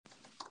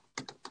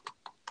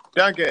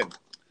Duncan,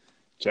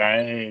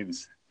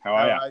 James, how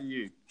how are you? are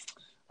you?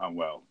 I'm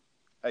well.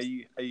 Are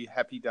you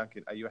happy,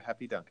 Duncan? Are you a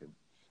happy Duncan?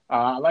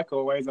 Like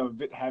always, I'm a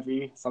bit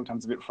happy,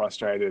 sometimes a bit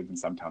frustrated, and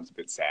sometimes a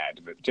bit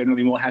sad, but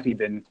generally more happy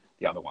than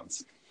the other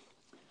ones.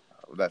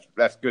 Well,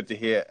 that's good to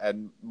hear,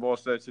 and more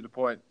so to the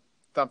point,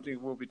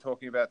 something we'll be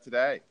talking about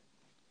today.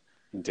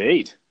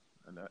 Indeed.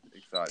 I know,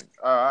 exciting.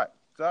 All right,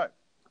 so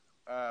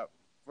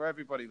for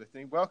everybody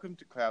listening, welcome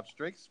to Cloud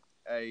Streaks,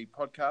 a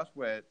podcast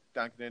where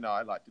Duncan and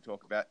I like to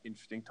talk about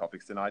interesting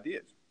topics and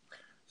ideas.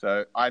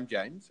 So I'm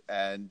James,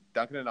 and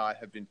Duncan and I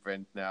have been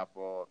friends now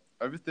for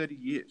over 30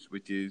 years,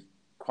 which is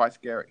quite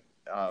scary.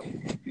 I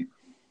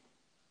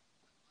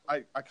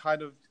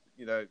kind of,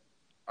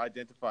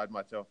 identified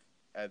myself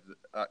as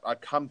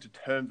I've come to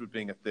terms with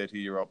being a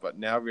 30-year-old, but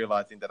now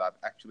realizing that I've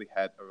actually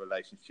had a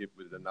relationship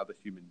with another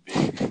human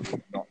being who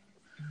is not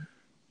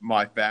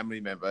my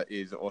family member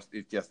is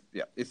just,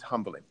 it's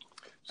humbling.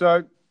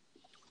 So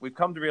we've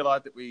come to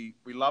realize that we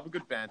love a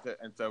good banter,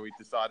 and so we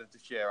decided to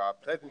share our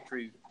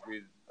pleasantries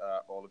with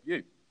all of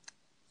you.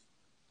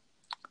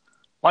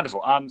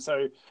 Wonderful.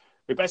 So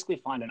we basically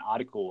find an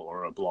article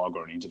or a blog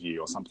or an interview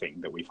or something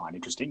that we find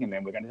interesting, and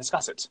then we're going to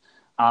discuss it.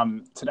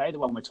 Today, the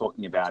one we're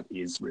talking about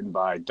is written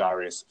by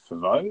Darius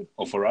Foreau.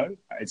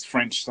 It's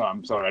French, so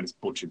I'm sorry I just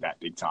butchered that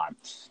big time.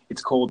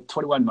 It's called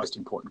 21 Most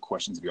Important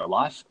Questions of Your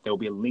Life. There will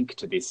be a link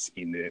to this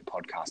in the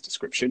podcast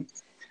description.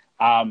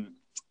 I'm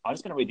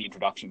just going to read the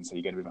introduction so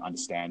you get a bit of an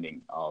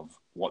understanding of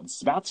what this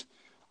is about.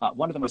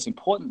 One of the most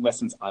important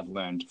lessons I've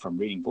learned from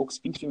reading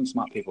books, interviewing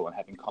smart people, and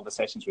having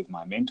conversations with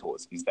my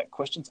mentors is that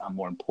questions are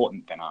more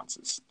important than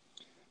answers.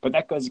 But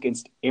that goes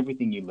against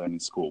everything you learn in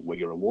school, where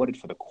you're rewarded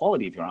for the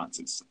quality of your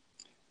answers.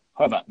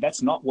 However,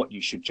 that's not what you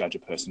should judge a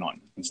person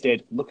on.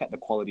 Instead, look at the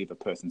quality of a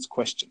person's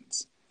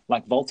questions.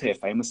 Like Voltaire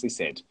famously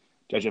said,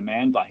 judge a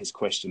man by his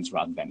questions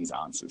rather than his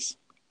answers.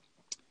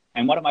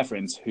 And one of my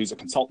friends, who's a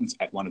consultant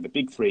at one of the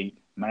big three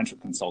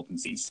management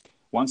consultancies,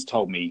 once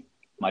told me,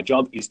 my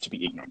job is to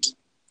be ignorant.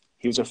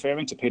 He was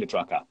referring to Peter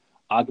Drucker,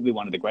 arguably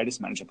one of the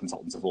greatest management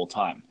consultants of all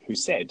time, who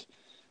said,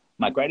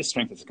 my greatest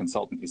strength as a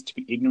consultant is to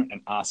be ignorant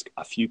and ask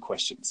a few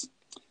questions.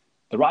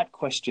 The right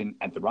question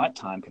at the right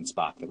time can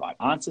spark the right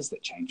answers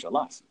that change your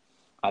life.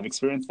 I've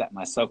experienced that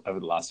myself over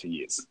the last few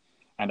years,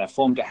 and I've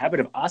formed a habit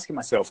of asking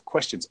myself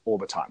questions all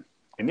the time.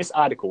 In this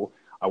article,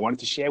 I wanted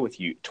to share with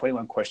you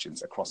 21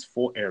 questions across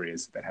 4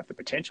 areas that have the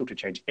potential to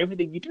change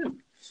everything you do.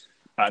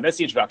 That's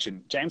the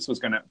introduction. James was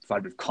going to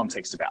provide a bit of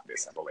context about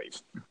this, I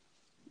believe.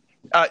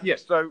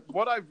 Yes. So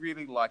what I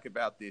really like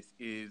about this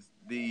is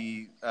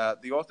the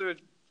author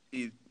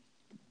is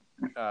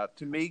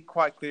to me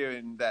quite clear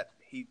in that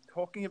he's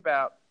talking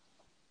about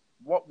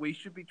what we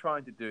should be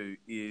trying to do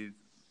is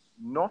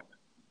not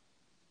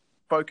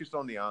focus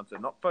on the answer,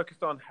 not focus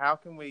on how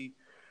can we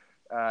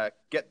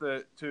get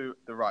to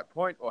the right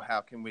point or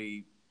how can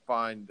we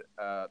find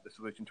the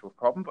solution to a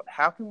problem, but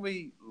how can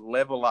we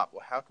level up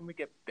or how can we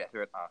get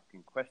better at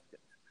asking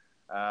questions.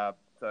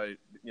 So,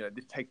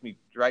 this takes me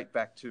straight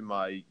back to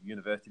my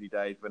university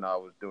days when I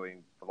was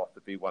doing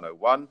Philosophy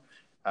 101.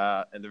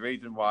 And the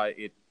reason why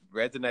it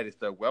resonated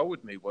so well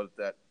with me was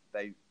that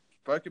they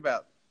spoke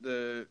about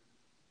the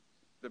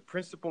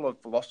principle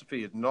of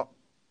philosophy is not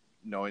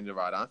knowing the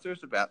right answer.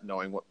 It's about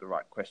knowing what the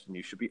right question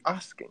you should be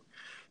asking.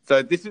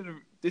 So this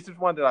is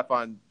one that I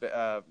find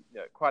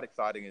quite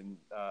exciting, and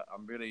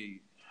I'm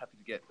really happy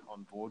to get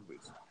on board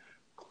with.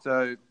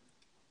 So,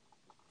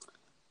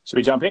 should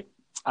we jump in?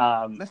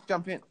 Let's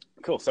jump in.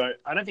 Cool. So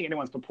I don't think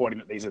anyone's purporting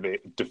that these are the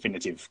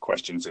definitive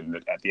questions and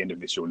that at the end of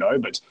this you'll know,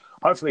 but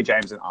hopefully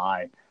James and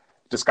I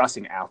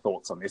discussing our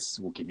thoughts on this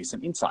will give you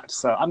some insight.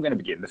 So I'm going to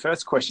begin. The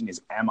first question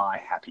is, am I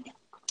happy?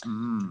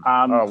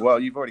 Well,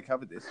 you've already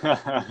covered this.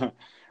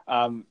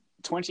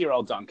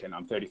 20-year-old Duncan,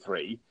 I'm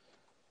 33,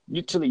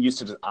 literally used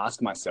to just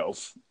ask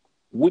myself,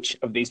 which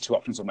of these 2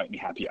 options will make me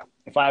happier?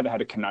 If I ever had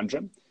a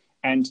conundrum.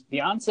 And the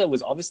answer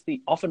was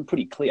obviously often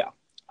pretty clear.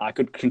 I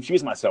could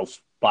confuse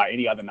myself by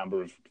any other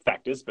number of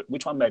factors, but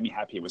which one made me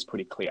happier was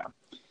pretty clear.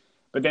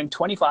 But then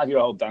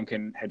 25-year-old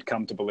Duncan had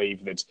come to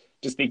believe that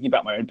just thinking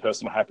about my own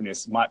personal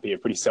happiness might be a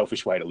pretty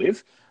selfish way to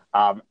live.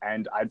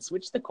 And I'd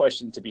switched the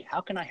question to be,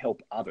 how can I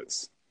help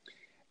others?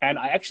 And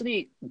I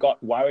actually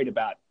got worried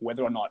about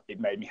whether or not it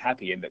made me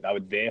happy and that I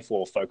would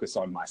therefore focus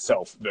on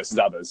myself versus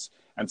others.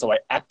 And so I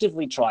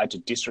actively tried to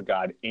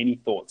disregard any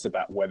thoughts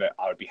about whether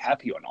I would be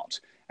happy or not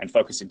and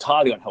focus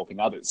entirely on helping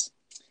others.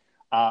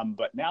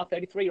 But now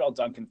 33-year-old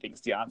Duncan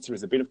thinks the answer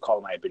is a bit of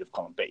column A, a bit of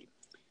column B.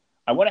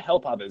 I want to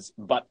help others,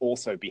 but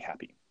also be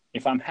happy.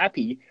 If I'm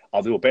happy,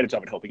 I'll do a better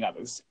job at helping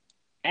others,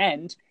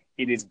 and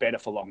it is better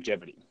for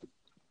longevity.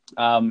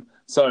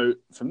 So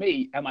for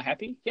me, am I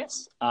happy?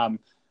 Yes.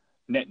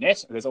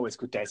 Net, there's always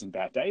good days and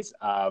bad days.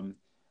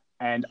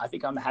 And I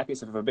think I'm the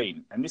happiest I've ever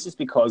been. And this is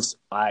because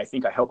I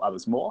think I help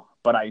others more,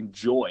 but I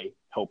enjoy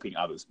helping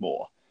others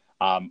more.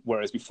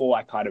 Whereas before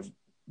I kind of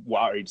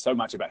worried so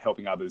much about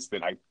helping others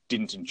that I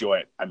didn't enjoy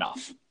it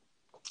enough.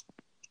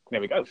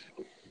 There we go.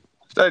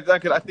 So,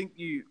 Duncan, I think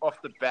you,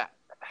 off the bat,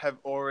 have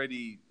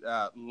already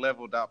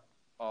leveled up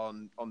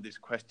on this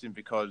question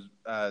because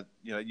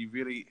you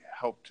really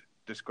helped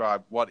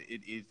describe what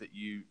it is that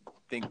you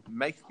think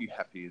makes you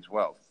happy as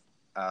well.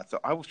 So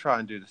I will try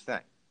and do the same.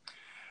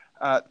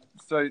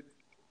 So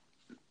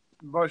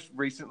most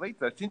recently,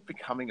 so since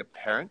becoming a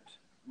parent,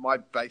 my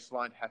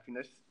baseline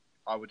happiness,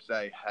 I would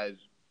say, has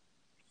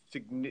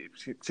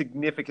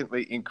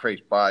significantly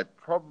increased by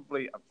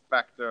probably a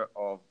factor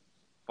of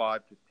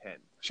 5 to 10.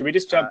 Should we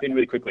just jump in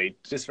really quickly,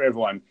 just for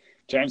everyone?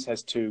 James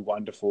has 2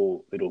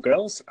 wonderful little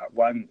girls,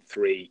 1,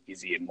 3,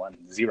 Izzy, and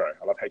 1, 0.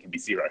 I love how you can be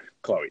 0,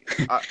 Chloe.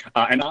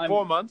 And I'm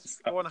 4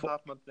 months,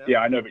 4.5 months now. Yeah,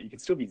 I know, but you can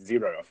still be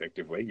 0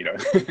 effectively,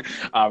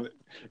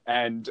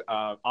 And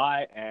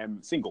I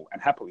am single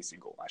and happily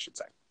single, I should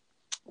say.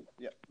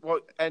 Yeah. Well,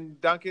 and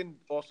Duncan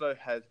also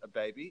has a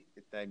baby.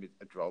 His name is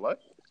Adrolo,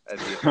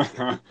 as he calls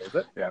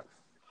it. Yeah.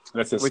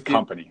 That's his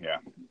company,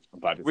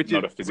 but it's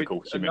not a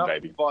physical human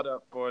baby. Fodder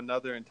for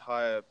another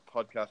entire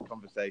podcast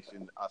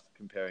conversation, us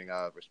comparing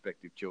our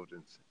respective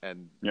children's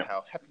and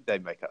how happy they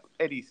make us.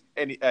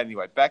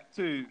 Anyway, back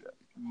to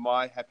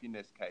my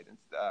happiness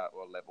cadence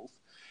or levels.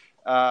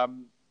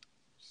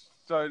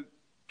 So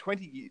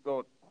 20 years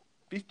or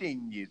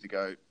 15 years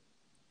ago,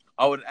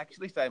 I would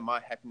actually say my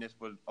happiness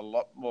was a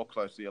lot more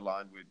closely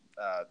aligned with,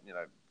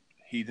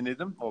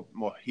 hedonism or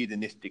more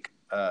hedonistic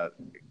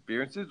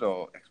experiences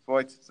or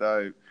exploits.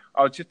 So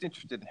I was just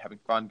interested in having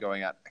fun,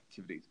 going out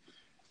activities.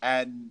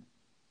 And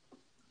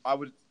I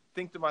would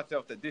think to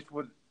myself that this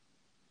was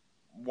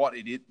what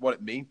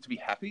it means to be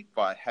happy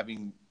by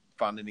having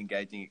fun and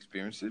engaging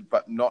experiences,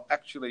 but not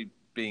actually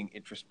being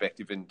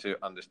introspective into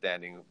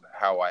understanding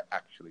how I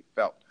actually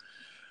felt.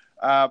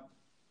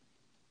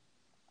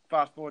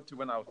 Fast forward to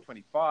when I was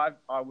 25,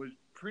 I was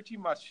pretty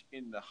much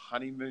in the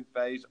honeymoon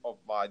phase of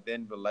my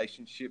then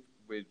relationship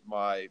with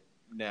my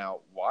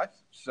now wife.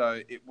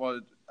 So it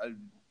was a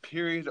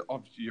period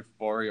of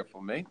euphoria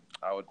for me,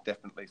 I would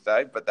definitely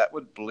say, but that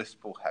was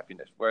blissful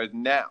happiness. Whereas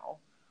now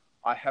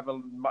I have a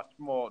much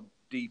more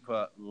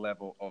deeper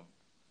level of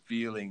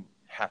feeling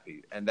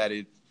happy, and that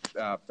is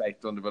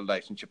based on the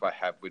relationship I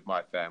have with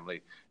my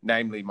family,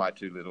 namely my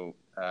 2 little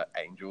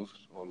angels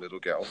or little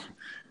girls.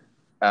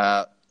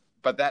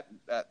 But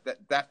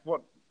that's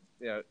what,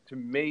 to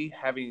me,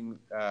 having,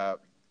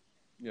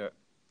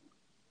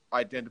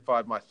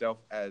 identified myself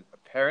as a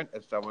parent,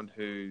 as someone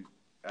who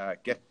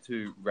gets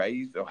to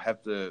raise or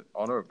have the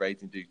honor of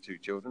raising these 2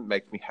 children,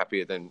 makes me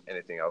happier than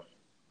anything else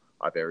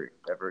I've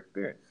ever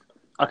experienced.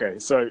 Okay,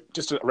 so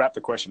just to wrap the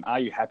question, are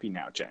you happy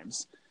now,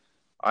 James?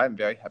 I am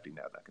very happy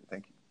now, Duncan.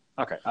 Thank you.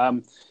 Okay.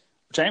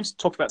 James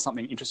talked about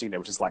something interesting there,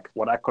 which is like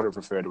what I could have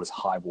referred to as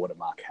high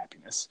watermark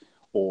happiness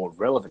or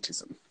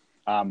relativism.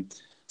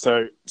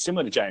 So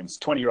similar to James,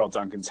 20-year-old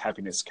Duncan's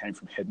happiness came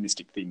from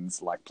hedonistic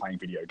things like playing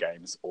video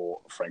games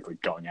or, frankly,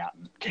 going out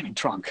and getting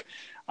drunk.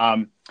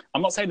 I'm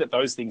not saying that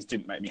those things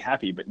didn't make me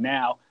happy, but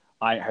now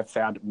I have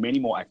found many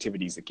more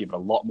activities that give a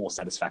lot more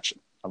satisfaction,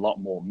 a lot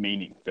more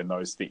meaning than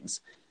those things.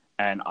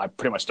 And I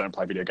pretty much don't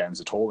play video games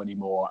at all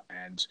anymore.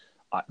 And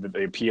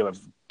the appeal of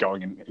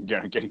going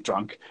and getting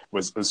drunk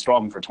was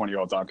strong for a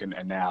 20-year-old Duncan,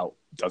 and now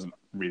doesn't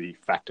really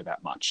factor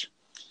that much.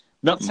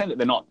 Not saying that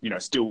they're not,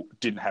 still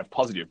didn't have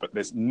positive, but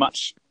there's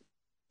much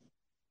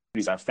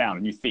I've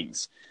found new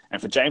things.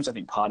 And for James, I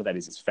think part of that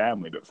is his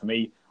family. But for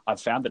me, I've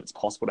found that it's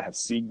possible to have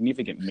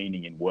significant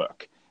meaning in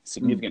work,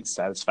 significant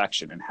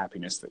satisfaction and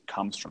happiness that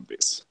comes from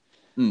this.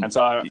 And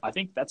so I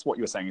think that's what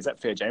you're saying. Is that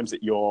fair, James,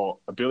 that your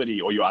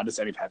ability or your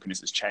understanding of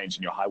happiness has changed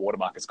and your high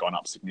watermark has gone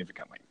up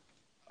significantly?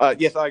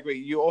 Yes, I agree.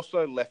 You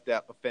also left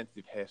out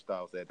offensive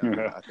hairstyles there,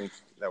 Duncan. I think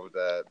that was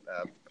a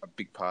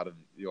big part of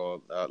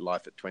your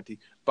life at 20.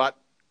 But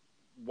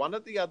one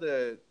of the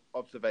other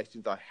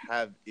observations I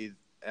have is,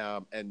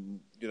 and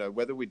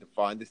whether we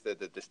define this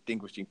as a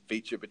distinguishing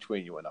feature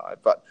between you and I,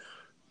 but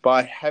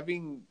by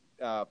having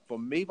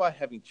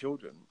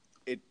children,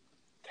 it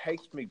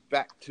takes me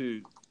back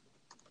to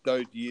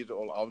those years,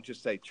 or I'll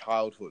just say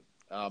childhood,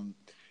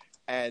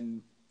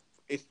 and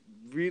it's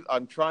real.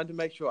 I'm trying to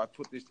make sure I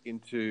put this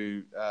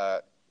into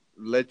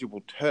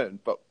legible terms,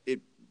 but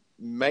it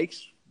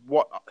makes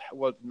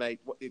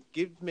it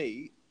gives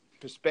me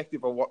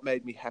perspective on what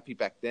made me happy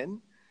back then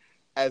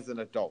as an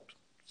adult.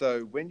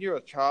 So when you're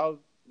a child,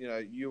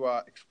 you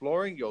are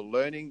exploring, you're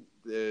learning.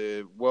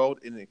 The world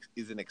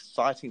is an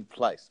exciting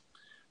place,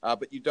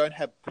 but you don't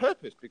have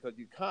purpose because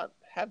you can't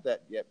have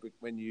that yet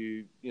when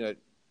you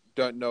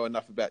don't know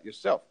enough about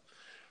yourself.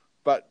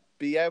 But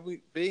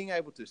being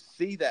able to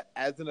see that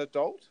as an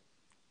adult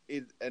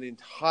is an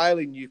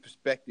entirely new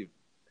perspective.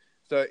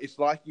 So it's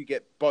like you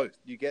get both.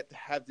 You get to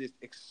have this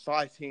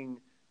exciting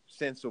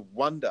sense of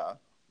wonder,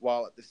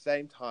 while at the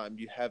same time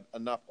you have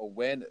enough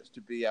awareness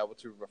to be able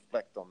to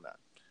reflect on that.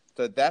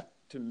 So that,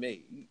 to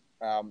me,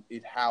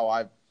 is how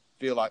I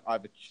feel like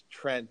I've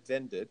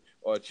transcended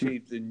or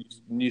achieved the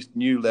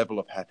new level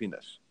of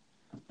happiness.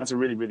 That's a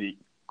really, really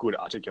good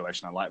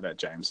articulation. I like that,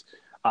 James.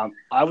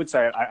 I would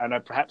say, I know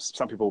perhaps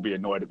some people will be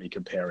annoyed at me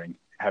comparing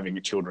having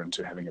children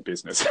to having a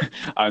business.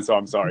 So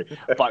I'm sorry.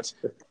 But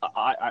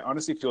I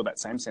honestly feel that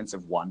same sense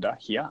of wonder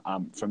here.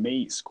 For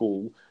me,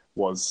 school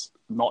was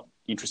not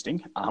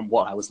interesting.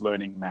 While I was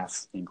learning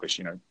maths,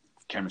 English,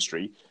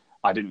 chemistry,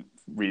 I didn't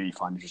really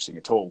find interesting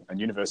at all. And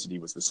university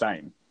was the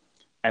same.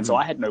 And so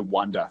I had no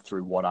wonder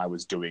through what I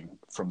was doing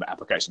from the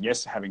application.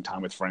 Yes, having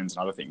time with friends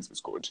and other things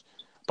was good,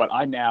 but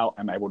I now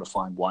am able to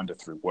find wonder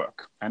through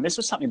work. And this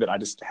was something that I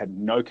just had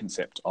no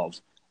concept of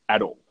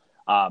at all.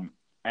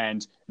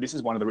 And this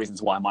is one of the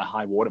reasons why my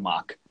high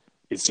watermark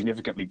is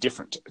significantly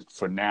different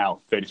for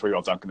now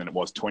 33-year-old Duncan than it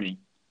was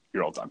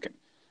 20-year-old Duncan.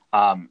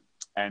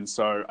 And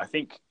so I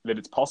think that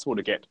it's possible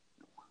to get,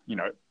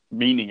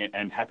 meaning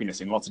and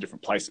happiness in lots of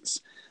different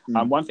places.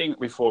 One thing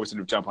before we sort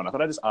of jump on, I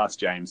thought I'd just ask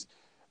James,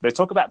 they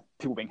talk about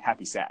people being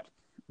happy, sad,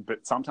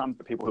 but sometimes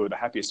the people who are the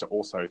happiest are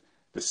also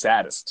the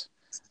saddest.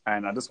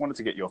 And I just wanted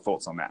to get your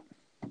thoughts on that.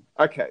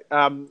 Okay.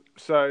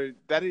 So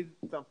that is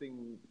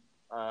something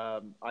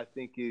I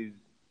think is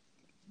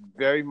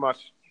very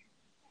much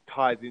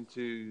ties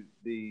into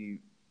the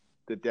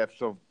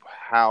depths of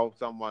how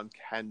someone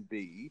can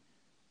be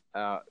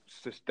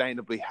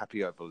sustainably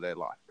happy over their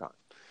lifetime.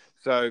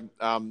 So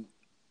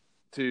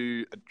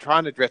to try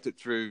and address it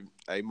through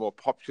a more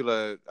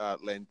popular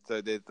lens,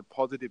 so there's the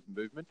positive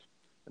movement,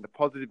 and the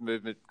positive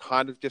movement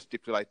kind of just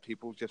stipulates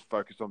people just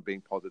focus on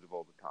being positive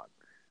all the time.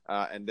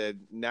 And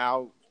then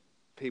now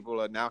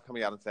people are now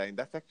coming out and saying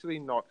that's actually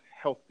not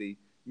healthy.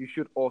 You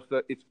should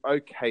also, it's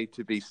okay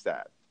to be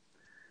sad.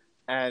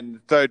 And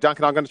so,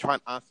 Duncan, I'm going to try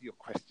and answer your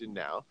question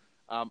now.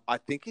 I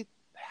think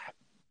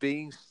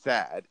being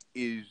sad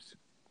is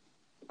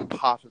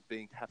part of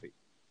being happy.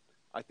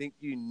 I think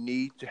you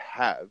need to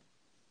have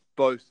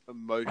both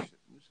emotions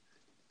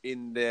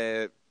in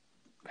their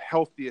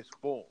healthiest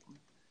form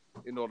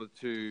in order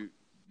to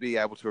be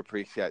able to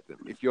appreciate them.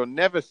 If you're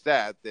never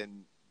sad,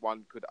 then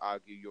one could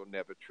argue you're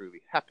never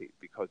truly happy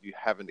because you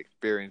haven't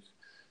experienced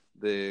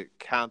the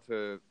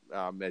counter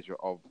measure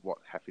of what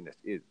happiness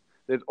is.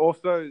 There's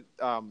also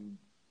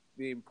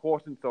the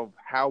importance of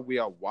how we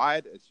are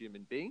wired as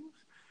human beings,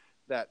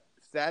 that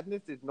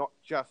sadness is not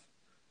just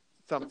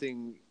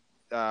something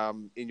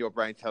in your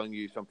brain telling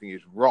you something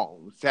is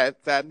wrong.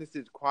 Sadness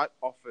is quite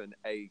often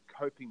a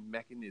coping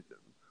mechanism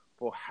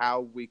for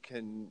how we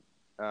can,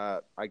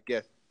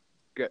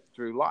 get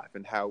through life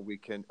and how we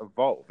can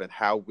evolve and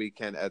how we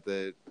can, as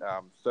a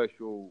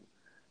social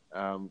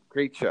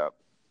creature,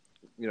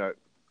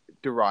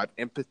 derive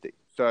empathy.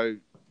 So,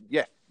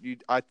 yes,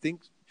 I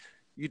think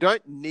you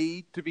don't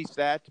need to be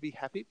sad to be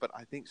happy, but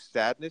I think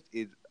sadness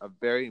is a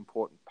very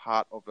important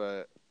part of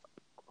a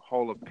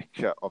whole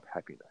picture of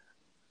happiness.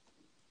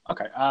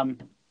 Okay.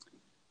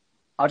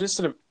 I'll just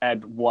sort of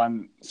add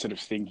one sort of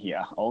thing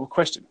here, or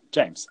question.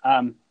 James,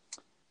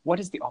 what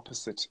is the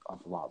opposite of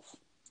love,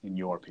 in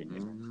your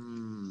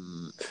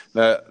opinion?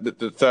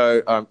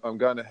 So I'm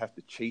going to have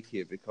to cheat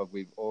here because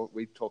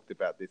we've talked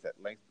about this at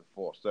length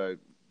before. So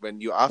when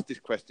you ask this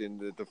question,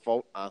 the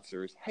default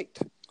answer is hate.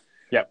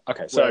 Yeah.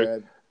 Okay.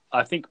 So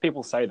I think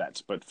people say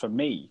that, but for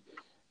me,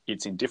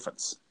 it's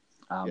indifference.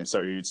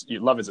 So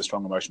love is a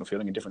strong emotional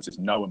feeling. Indifference is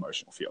no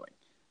emotional feeling.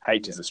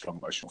 Hate is a strong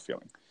emotional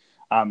feeling.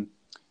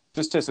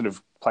 Just to sort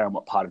of play on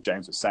what part of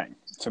James was saying,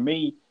 to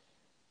me,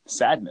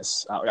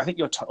 sadness, I think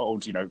you're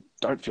told,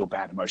 don't feel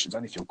bad emotions,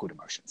 only feel good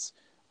emotions.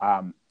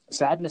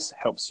 Sadness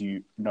helps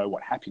you know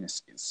what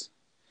happiness is.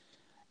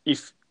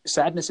 If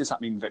sadness is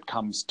something that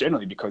comes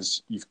generally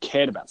because you've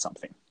cared about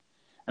something.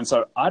 And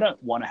so I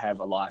don't want to have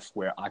a life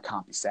where I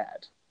can't be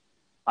sad.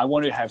 I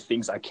want to have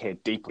things I care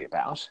deeply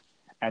about.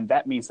 And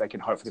that means they can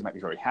hopefully make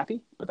me very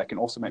happy, but they can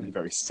also make me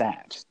very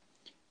sad.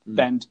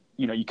 And,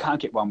 you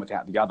can't get one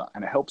without the other.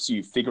 And it helps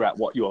you figure out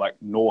what your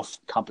north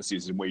compass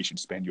is and where you should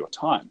spend your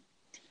time.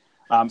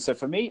 So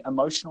for me,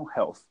 emotional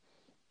health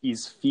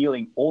is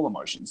feeling all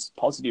emotions,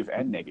 positive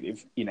and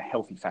negative, in a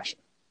healthy fashion.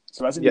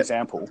 So as an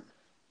example,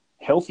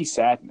 healthy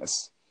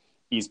sadness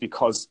is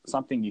because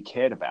something you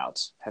cared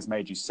about has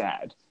made you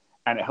sad.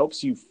 And it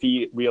helps you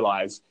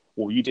realize,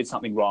 well, you did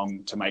something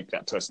wrong to make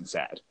that person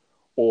sad.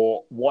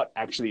 Or what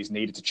actually is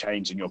needed to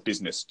change in your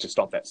business to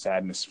stop that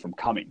sadness from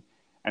coming.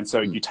 And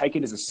so you take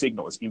it as a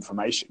signal, as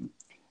information,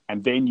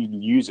 and then you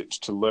use it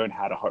to learn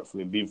how to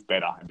hopefully live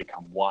better and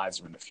become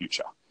wiser in the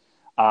future.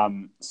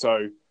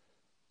 So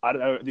I don't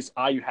know,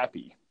 are you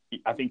happy?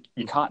 I think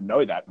you can't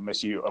know that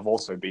unless you have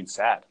also been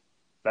sad.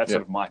 That's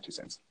sort of my 2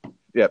 cents.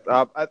 Yeah.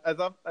 As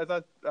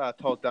I've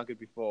told Duncan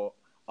before,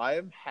 I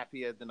am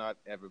happier than I've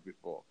ever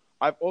before.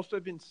 I've also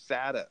been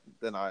sadder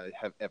than I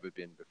have ever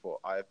been before.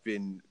 I've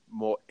been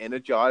more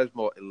energized,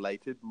 more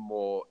elated,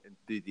 more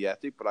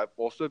enthusiastic, but I've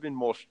also been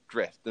more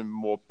stressed and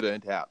more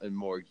burnt out and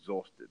more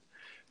exhausted.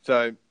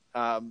 So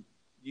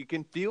you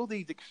can feel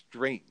these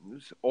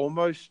extremes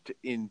almost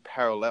in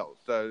parallel.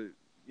 So,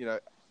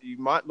 you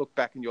might look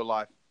back in your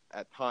life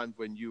at times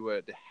when you were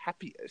the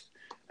happiest,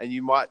 and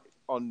you might,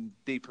 on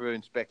deeper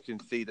inspection,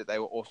 see that they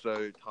were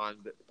also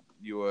times that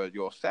you were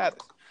your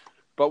saddest.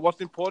 But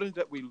what's important is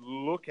that we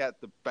look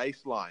at the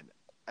baseline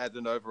as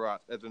an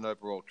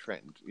overall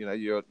trend.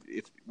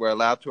 We're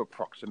allowed to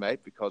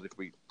approximate, because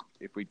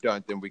if we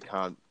don't, then we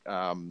can't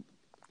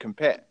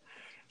compare.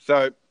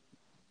 So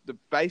the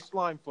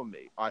baseline for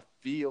me, I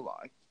feel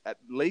like, at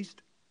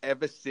least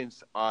ever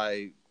since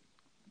I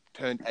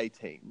turned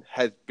 18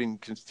 has been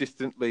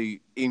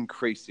consistently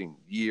increasing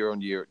year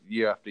on year,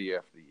 year after year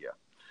after year.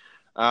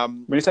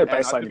 When you say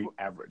baseline, you mean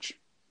average.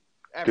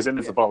 Because then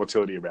there's a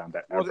volatility around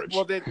that average.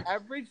 Well, then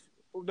average.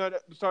 No,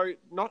 sorry,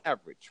 not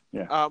average.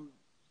 Yeah.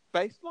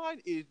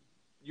 Baseline is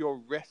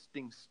your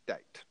resting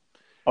state.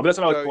 Oh, but that's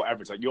what I would call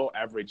average, like your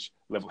average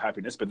level of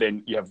happiness, but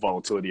then you have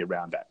volatility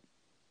around that.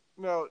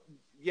 No,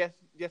 yes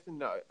and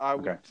no. I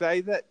would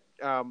say that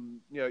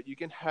you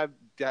can have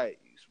days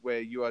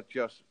where you are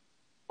just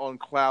on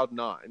cloud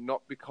nine,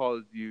 not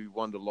because you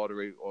won the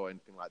lottery or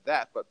anything like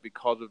that, but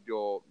because of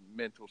your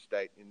mental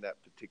state in that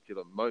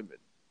particular moment.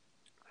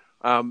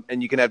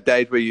 And you can have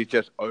days where you're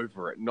just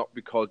over it, not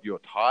because you're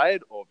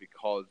tired or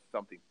because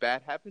something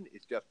bad happened.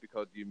 It's just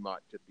because you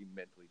might just be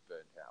mentally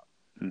burnt out.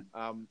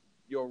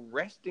 Your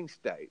resting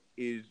state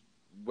is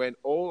when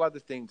all other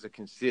things are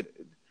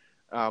considered.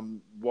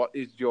 What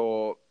is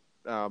your,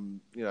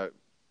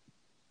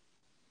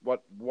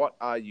 what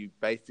are you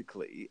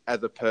basically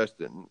as a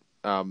person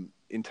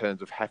in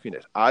terms of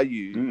happiness? Are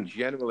you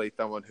generally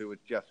someone who is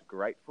just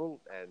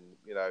grateful and,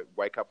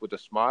 wake up with a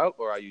smile,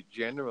 or are you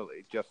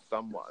generally just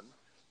someone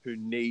who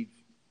needs,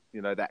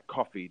 that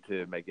coffee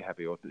to make you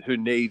happy, or who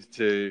needs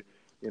to,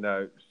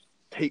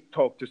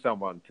 talk to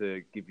someone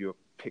to give you a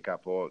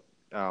pickup, or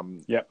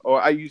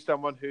or are you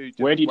someone who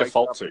just where do you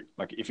default to?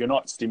 Like, if you're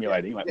not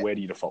stimulating, where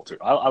do you default to?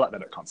 I like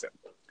that concept.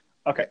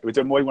 Okay, is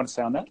there more you want to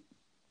say on that?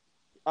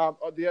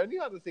 The only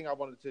other thing I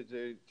wanted to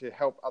do to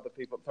help other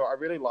people, so I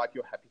really like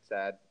your happy,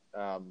 sad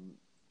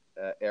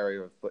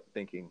area of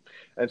thinking.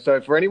 And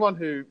so for anyone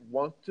who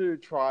wants to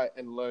try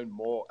and learn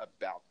more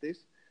about this,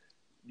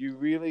 you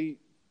really,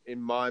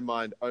 in my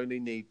mind, only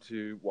need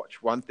to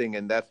watch one thing,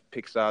 and that's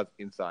Pixar's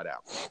Inside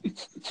Out.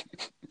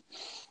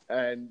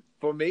 And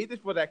for me,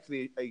 this was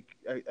actually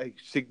a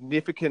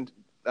significant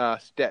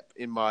step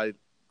in my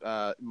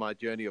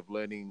journey of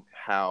learning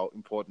how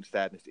important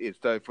sadness is.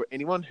 So for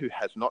anyone who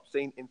has not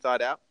seen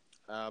Inside Out,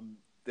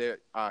 there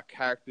are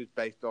characters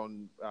based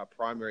on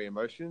primary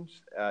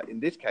emotions. In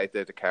this case,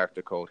 there's a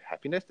character called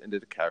happiness and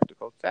there's a character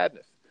called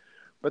sadness.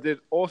 But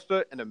there's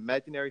also an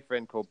imaginary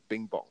friend called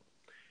Bing Bong.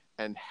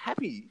 And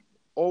happy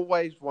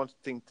always wants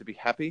things to be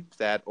happy.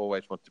 Sad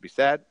always wants to be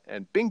sad.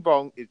 And Bing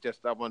Bong is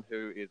just someone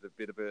who is a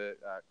bit of a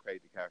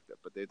crazy character.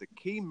 But there's a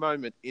key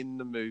moment in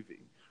the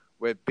movie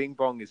where Bing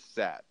Bong is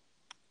sad.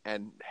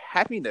 And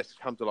happiness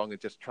comes along and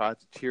just tries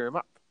to cheer him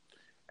up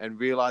and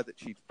realize that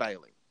she's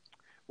failing.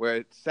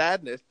 Whereas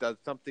sadness does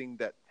something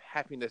that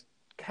happiness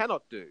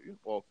cannot do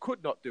or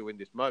could not do in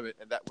this moment,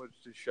 and that was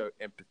to show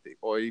empathy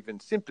or even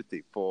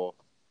sympathy for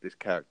this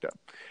character.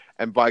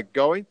 And by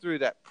going through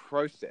that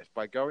process,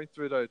 by going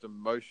through those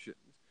emotions,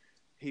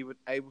 he was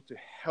able to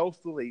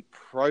healthily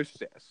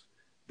process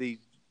these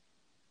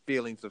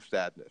feelings of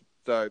sadness.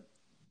 So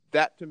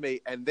that to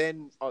me, and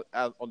then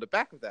on the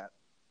back of that,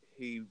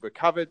 he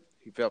recovered,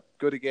 he felt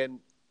good again,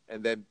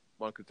 and then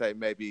one could say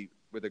maybe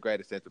with a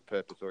greater sense of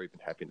purpose or even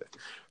happiness.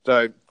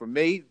 So for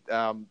me,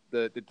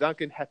 the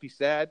Duncan happy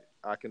sad,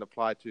 I can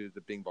apply to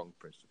the Bing Bong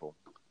principle.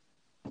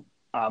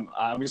 I'm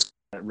just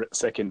going to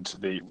second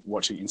the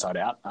watching Inside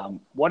Out.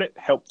 What it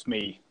helped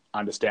me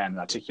understand and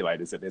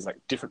articulate is that there's like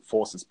different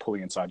forces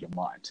pulling inside your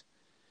mind.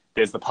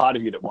 There's the part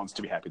of you that wants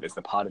to be happy. There's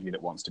the part of you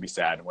that wants to be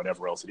sad and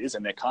whatever else it is.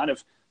 And they're kind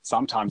of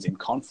sometimes in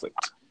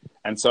conflict.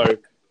 And so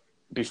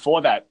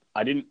before that,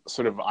 I didn't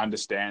sort of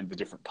understand the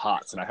different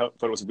parts. And I thought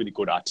it was a really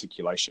good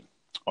articulation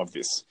of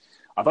this.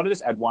 I thought I'd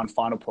just add one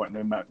final point and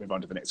then we might move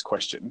on to the next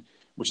question,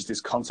 which is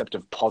this concept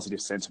of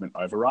positive sentiment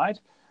override.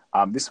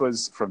 This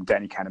was from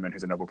Danny Kahneman,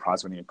 who's a Nobel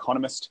Prize-winning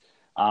economist.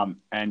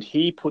 And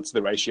he puts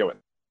the ratio at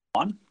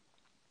 1.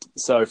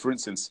 So, for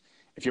instance,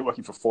 if you're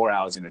working for 4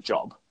 hours in a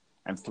job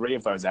and 3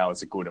 of those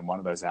hours are good and 1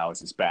 of those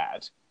hours is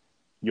bad,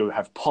 you'll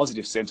have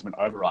positive sentiment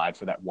override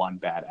for that 1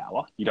 bad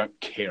hour. You don't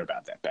care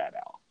about that bad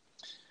hour.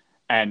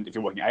 And if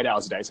you're working 8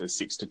 hours a day, so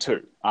 6 to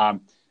 2.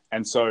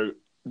 And so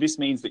this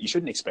means that you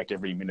shouldn't expect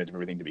every minute of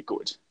everything to be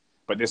good.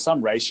 But there's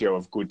some ratio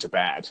of good to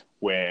bad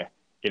where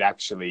it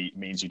actually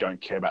means you don't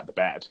care about the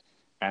bad.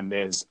 And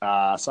there's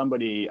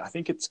somebody, I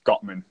think it's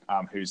Gottman,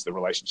 who's the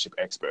relationship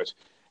expert.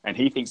 And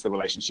he thinks the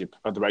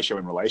ratio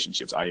in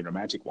relationships, i.e.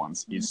 romantic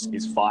ones,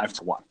 is 5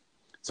 to 1.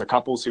 So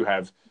couples who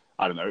have,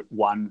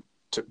 1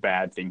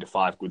 bad thing to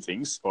 5 good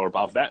things or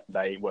above that,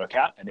 they work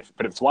out.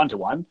 But if it's 1 to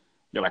 1,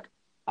 you're like,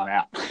 I'm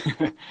out.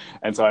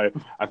 And so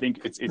I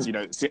think it's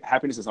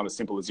happiness is not as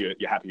simple as you're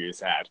happy or you're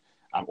sad,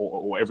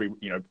 or every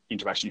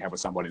interaction you have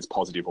with someone is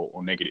positive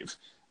or negative.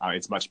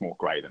 It's much more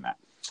grey than that.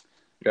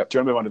 Yep. Do you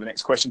want to move on to the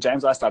next question,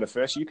 James? I started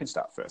first. You can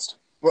start first.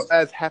 Well,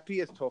 as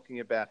happy as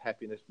talking about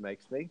happiness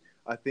makes me,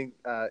 I think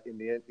in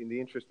the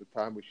interest of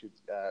time, we should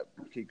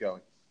keep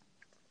going.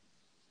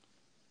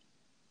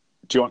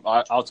 Do you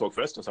want? I'll talk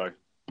first. Or sorry.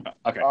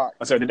 Okay. Right.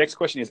 So the next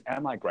question is: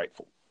 am I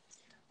grateful?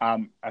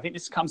 I think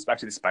this comes back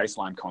to this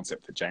baseline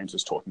concept that James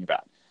was talking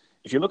about.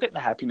 If you look at the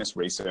happiness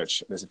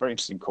research, there's a very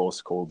interesting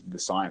course called The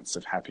Science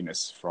of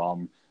Happiness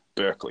from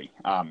Berkeley.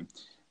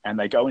 And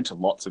they go into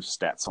lots of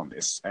stats on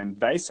this. And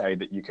they say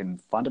that you can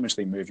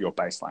fundamentally move your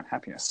baseline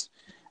happiness.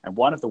 And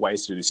one of the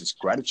ways to do this is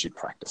gratitude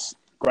practice.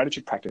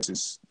 gratitude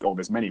practices, or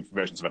there's many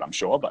versions of it, I'm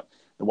sure, but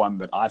the one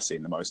that I've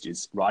seen the most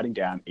is writing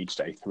down each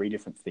day 3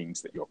 different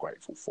things that you're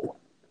grateful for.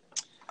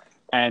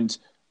 And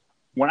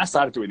when I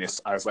started doing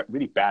this, I was like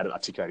really bad at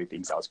articulating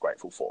things I was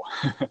grateful for.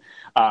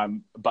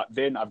 But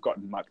then I've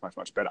gotten much, much,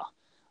 much better.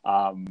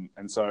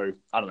 And so,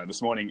 I don't know,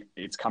 this morning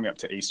it's coming up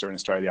to Easter in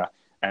Australia,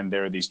 and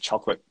there are these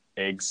chocolate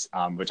eggs,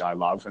 which I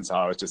love. And so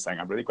I was just saying,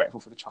 I'm really grateful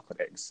for the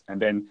chocolate eggs.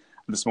 And then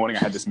this morning I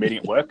had this meeting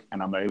at work,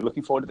 and I'm really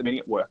looking forward to the meeting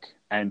at work.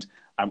 And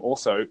I'm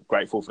also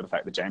grateful for the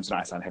fact that James and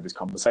I are starting to have these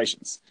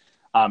conversations.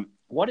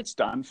 What it's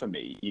done for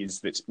me is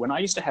that when I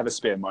used to have a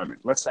spare moment,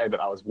 let's say that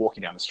I was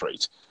walking down the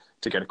street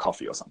to get a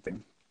coffee or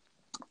something,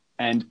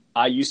 and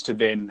I used to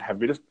then have a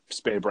bit of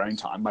spare brain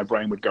time. My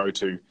brain would go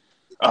to,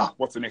 oh,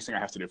 what's the next thing I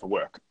have to do for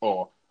work?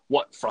 Or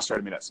what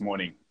frustrated me this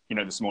morning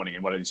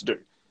and what I need to do.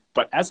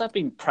 But as I've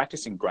been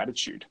practicing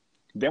gratitude,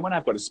 then when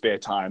I've got a spare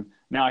time,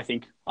 now I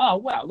think, oh,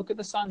 wow, look at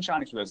the sun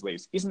shining through those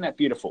leaves. Isn't that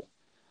beautiful?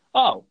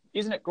 Oh,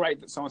 isn't it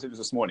great that someone said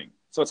this morning?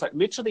 So it's like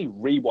literally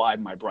rewired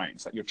my brain.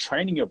 It's like you're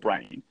training your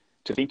brain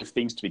to think of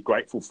things to be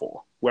grateful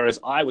for. Whereas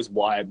I was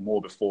wired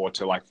more before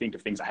to like think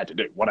of things I had to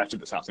do, what I have to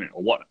do this afternoon,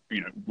 or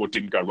what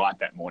didn't go right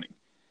that morning.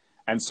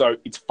 And so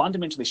it's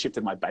fundamentally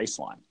shifted my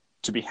baseline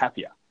to be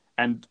happier.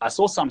 And I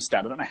saw some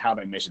stat, I don't know how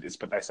they measure this,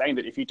 but they're saying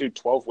that if you do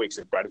 12 weeks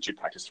of gratitude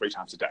practice 3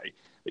 times a day,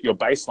 that your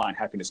baseline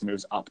happiness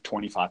moves up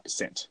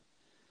 25%.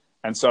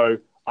 And so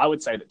I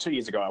would say that 2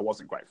 years ago, I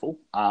wasn't grateful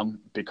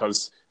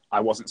because I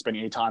wasn't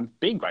spending any time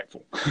being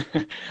grateful.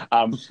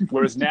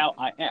 Whereas now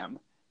I am,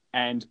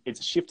 and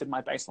it's shifted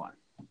my baseline.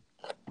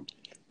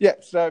 Yeah,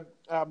 so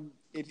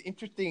it's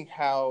interesting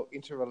how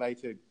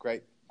interrelated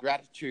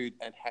gratitude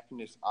and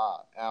happiness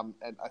are.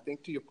 And I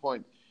think to your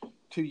point,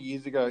 2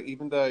 years ago,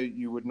 even though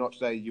you would not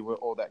say you were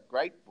all that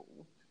grateful,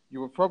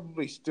 you were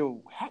probably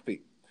still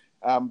happy.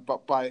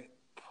 But by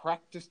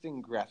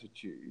practicing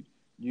gratitude,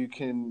 you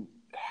can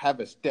have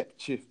a step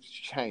shift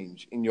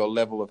change in your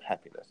level of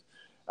happiness.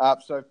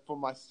 So for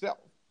myself,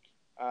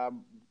 I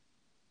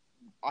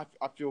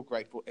feel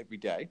grateful every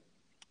day.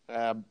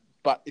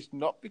 But it's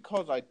not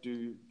because I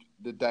do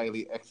the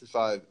daily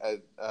exercise as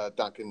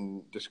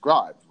Duncan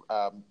described,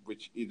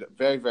 which is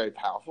very, very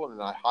powerful, and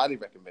I highly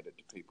recommend it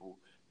to people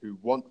who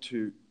want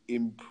to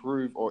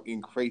improve or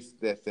increase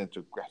their sense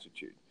of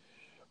gratitude.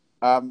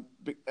 And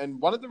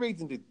one of the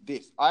reasons is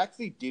this. I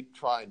actually did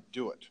try and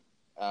do it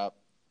on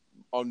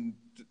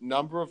a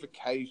number of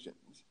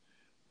occasions,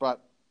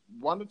 but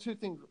one or two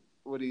things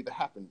would either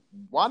happen.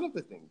 One of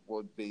the things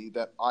would be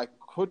that I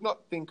could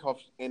not think of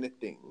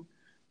anything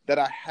that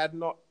I had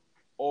not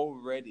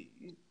already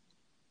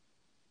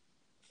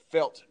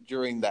felt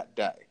during that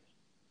day.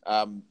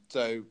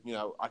 So,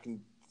 I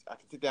can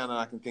sit down and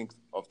I can think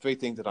of 3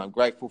 things that I'm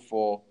grateful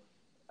for,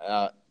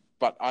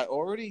 but I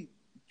already,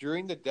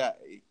 during the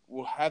day,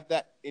 will have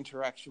that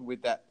interaction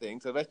with that thing.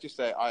 So let's just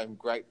say I am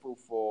grateful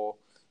for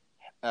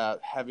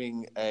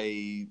having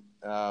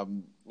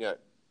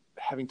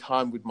having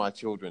time with my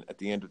children at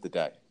the end of the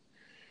day.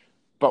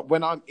 But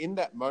when I'm in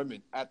that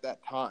moment at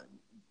that time,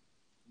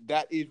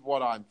 that is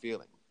what I'm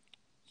feeling.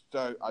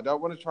 So I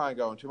don't want to try and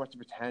go on too much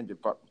of a tangent,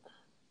 but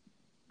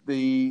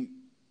the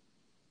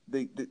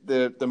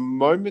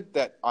moment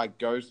that I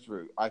go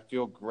through, I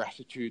feel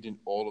gratitude in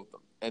all of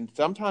them. And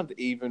sometimes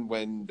even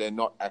when they're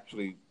not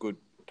actually good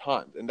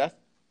times. And that,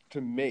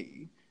 to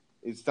me,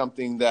 is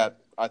something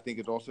that I think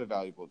is also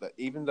valuable, that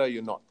even though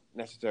you're not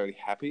necessarily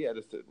happy at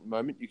a certain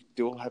moment, you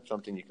still have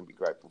something you can be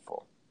grateful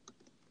for.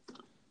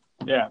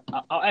 Yeah,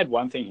 I'll add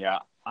one thing here.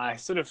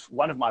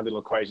 One of my little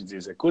equations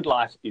is a good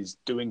life is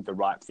doing the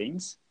right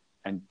things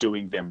and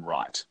doing them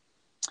right.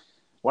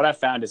 What I've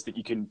found is that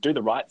you can do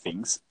the right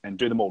things and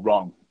do them all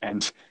wrong,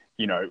 and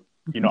you're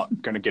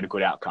not going to get a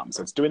good outcome.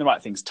 So it's doing the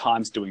right things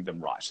times doing them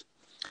right.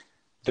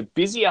 The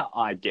busier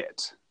I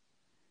get,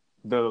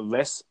 the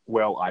less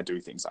well I do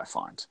things, I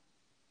find.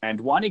 And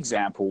one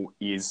example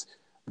is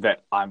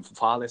that I'm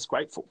far less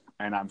grateful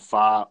and I'm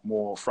far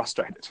more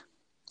frustrated.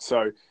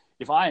 So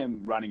if I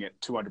am running at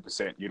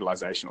 200%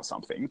 utilization or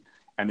something,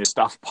 and there's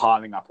stuff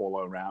piling up all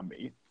around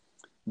me,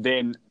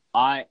 then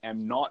I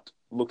am not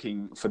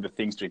looking for the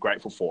things to be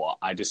grateful for.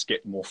 I just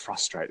get more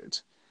frustrated.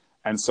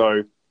 And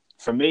so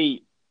for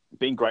me,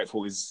 being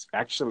grateful is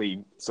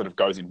actually sort of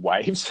goes in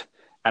waves.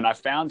 And I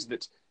found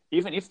that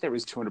even if there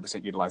is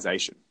 200%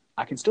 utilization,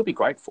 I can still be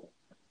grateful.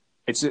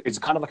 It's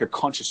kind of like a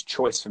conscious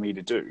choice for me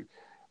to do.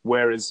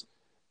 Whereas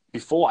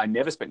before, I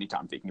never spent any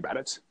time thinking about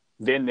it.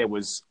 Then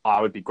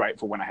I would be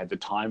grateful when I had the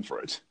time for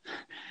it.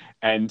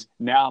 And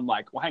now I'm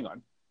like, well, hang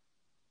on.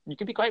 You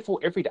can be grateful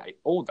every day,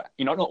 all day.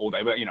 Not all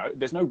day, but,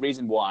 there's no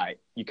reason why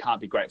you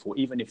can't be grateful,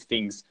 even if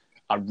things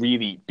are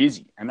really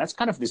busy. And that's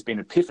kind of this been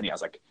epiphany. I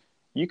was like,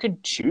 you can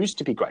choose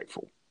to be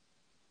grateful.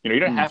 You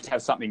don't have to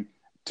have something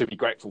to be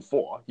grateful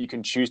for. You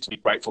can choose to be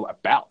grateful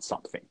about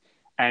something.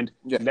 And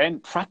then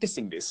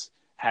practicing this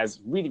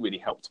has really, really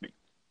helped me.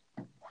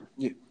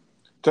 Yeah.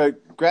 So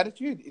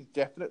gratitude is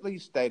definitely a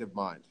state of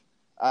mind.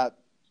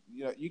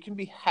 You can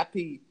be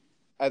happy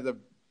as a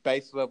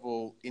base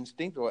level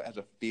instinct or as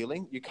a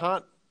feeling. You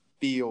can't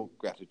feel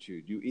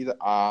gratitude. You either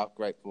are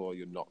grateful or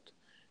you're not.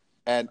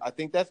 And I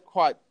think that's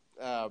quite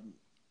a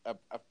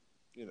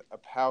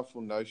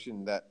powerful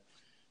notion, that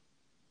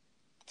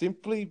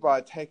simply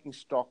by taking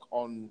stock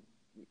on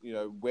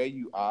where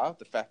you are,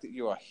 the fact that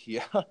you are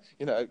here,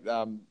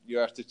 you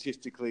are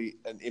statistically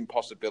an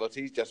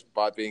impossibility just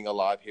by being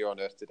alive here on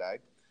Earth today,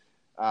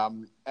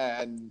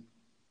 and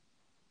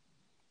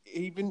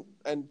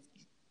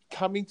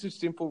coming to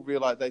simple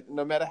realization,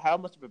 no matter how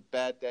much of a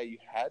bad day you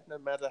had, no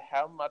matter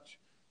how much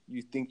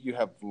you think you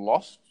have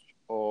lost,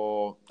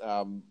 or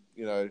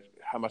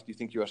how much you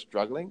think you are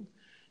struggling,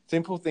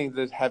 simple things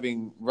as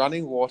having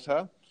running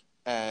water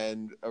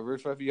and a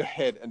roof over your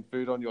head and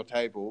food on your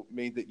table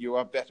mean that you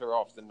are better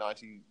off than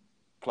 99%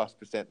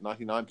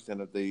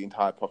 of the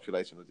entire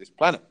population of this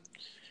planet.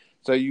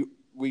 So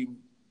we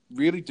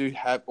really do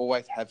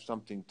always have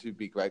something to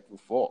be grateful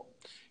for.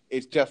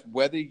 It's just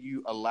whether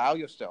you allow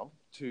yourself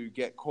to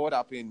get caught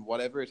up in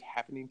whatever is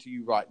happening to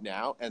you right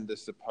now and the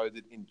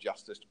supposed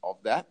injustice of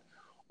that,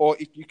 or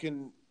if you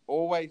can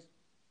always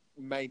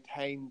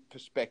maintain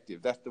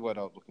perspective. That's the word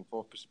I was looking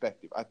for,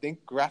 perspective. I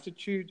think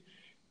gratitude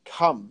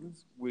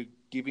comes with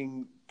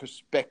giving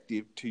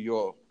perspective to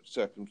your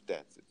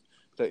circumstances.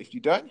 So if you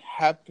don't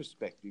have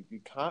perspective, you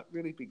can't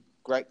really be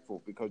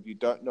grateful, because you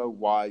don't know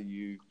why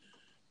you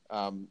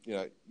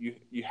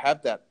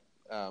have that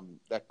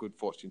good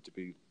fortune to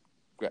be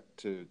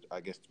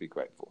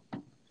grateful.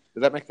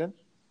 Does that make sense?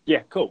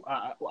 Yeah, cool.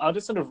 I'll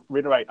just sort of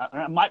reiterate.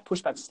 I might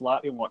push back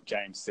slightly on what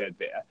James said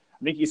there.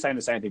 I think you're saying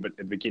the same thing, but at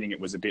the beginning it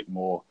was a bit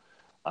more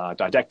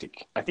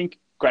didactic. I think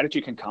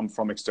gratitude can come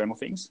from external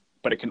things,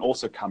 but it can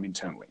also come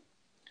internally.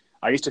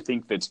 I used to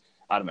think that,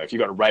 I don't know, if you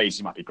got a raise,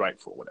 you might be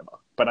grateful or whatever.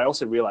 But I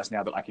also realize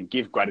now that I can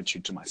give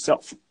gratitude to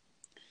myself,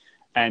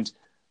 and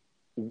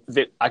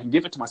that I can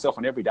give it to myself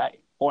on every day,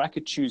 or I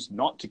could choose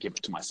not to give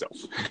it to myself.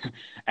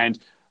 And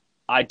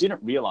I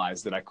didn't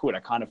realize that I could. I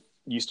kind of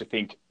used to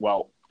think,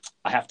 well,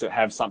 I have to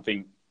have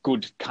something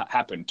good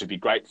happen to be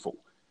grateful,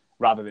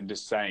 rather than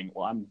just saying,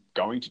 well, I'm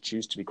going to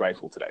choose to be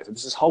grateful today. So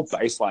this whole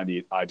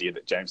baseline idea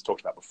that James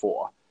talked about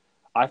before,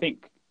 I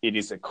think it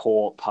is a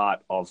core part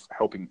of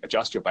helping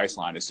adjust your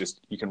baseline. It's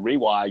just, you can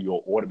rewire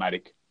your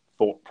automatic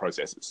thought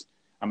processes.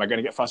 Am I going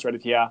to get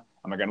frustrated here?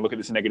 Am I going to look at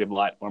this in a negative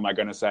light? Or am I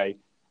going to say,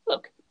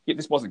 look, yeah,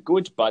 this wasn't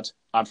good, but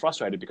I'm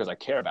frustrated because I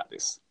care about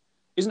this.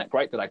 Isn't it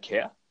great that I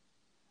care?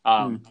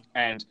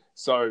 And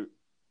so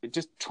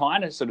just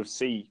trying to sort of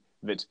see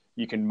that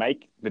you can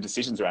make the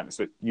decisions around this,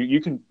 that you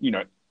can,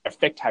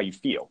 affect how you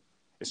feel.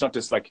 It's not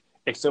just like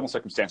external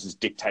circumstances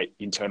dictate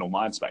internal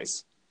mind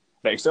space.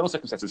 The external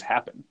circumstances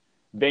happen.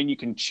 Then you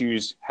can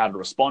choose how to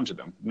respond to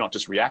them, not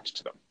just react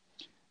to them.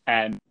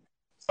 And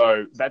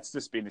so that's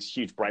just been this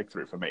huge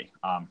breakthrough for me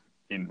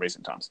in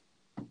recent times.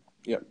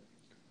 Yeah.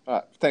 All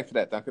right. Thanks for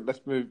that, Duncan. Let's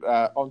move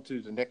on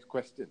to the next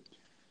question.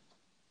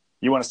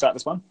 You want to start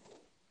this one?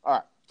 All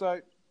right.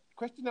 So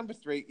question number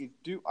 3 is,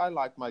 do I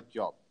like my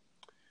job?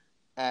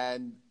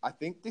 And I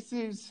think this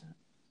is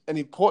an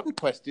important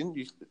question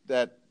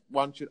that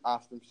one should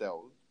ask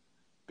themselves,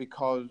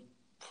 because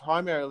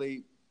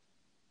primarily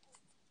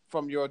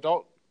from your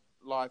adult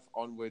life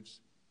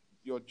onwards,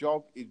 your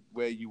job is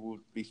where you will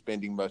be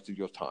spending most of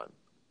your time,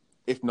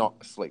 if not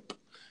asleep.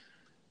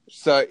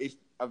 So it's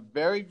a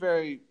very,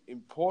 very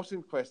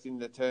important question in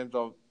the terms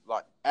of,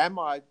 like, am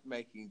I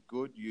making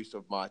good use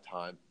of my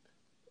time,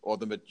 or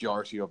the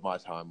majority of my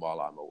time while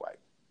I'm awake?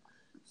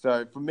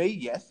 So for me,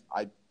 yes,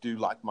 I do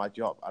like my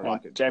job. I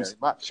like it James, very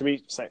much. Should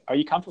we say, are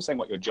you comfortable saying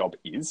what your job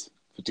is,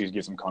 to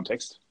give some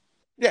context?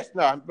 Yes,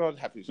 no, I'm more than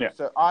happy to. Yeah.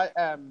 So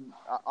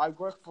I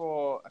work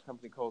for a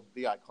company called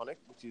The Iconic,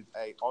 which is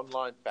an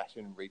online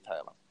fashion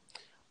retailer.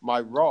 My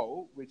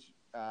role, which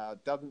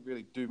doesn't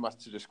really do much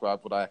to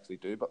describe what I actually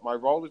do, but my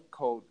role is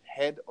called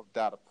Head of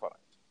Data Product.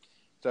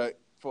 So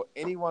for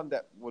anyone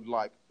that would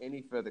like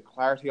any further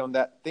clarity on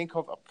that, think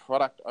of a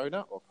product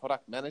owner or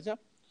product manager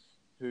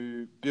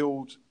who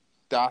builds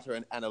data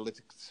and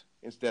analytics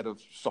instead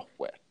of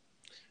software.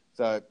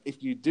 So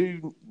if you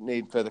do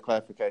need further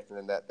clarification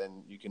than that,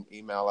 then you can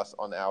email us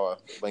on our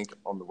link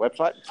on the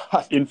website.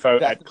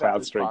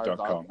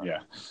 info@cloudstreak.com.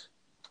 Yeah.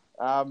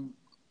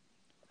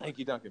 Thank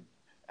you, Duncan.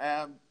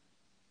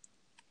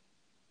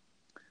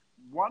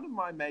 One of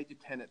my major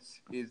tenets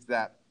is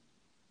that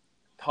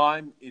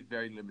time is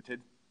very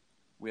limited.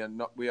 We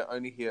are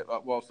only here.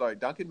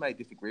 Duncan may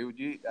disagree with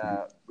you.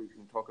 We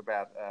can talk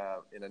about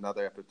in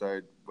another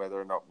episode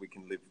whether or not we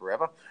can live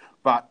forever.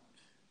 But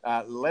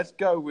let's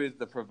go with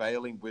the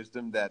prevailing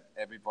wisdom that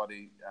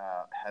everybody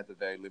has a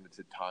very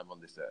limited time on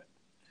this earth.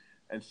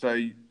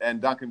 And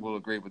Duncan will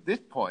agree with this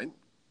point,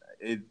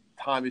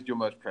 time is your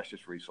most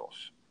precious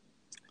resource,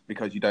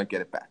 because you don't get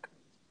it back.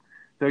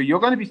 So you're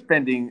going to be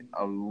spending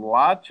a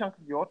large chunk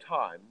of your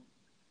time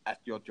at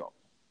your job.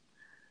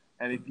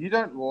 And if you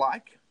don't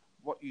like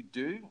what you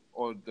do,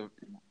 or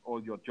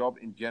your job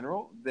in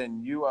general,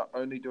 then you are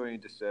only doing a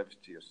disservice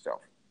to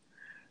yourself.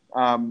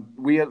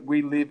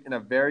 We live in a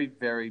very,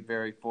 very,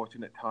 very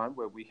fortunate time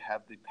where we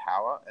have the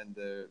power and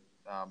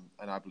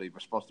and I believe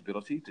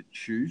responsibility to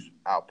choose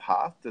our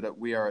path, so that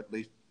we are at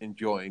least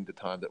enjoying the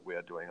time that we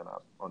are doing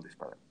on this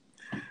planet.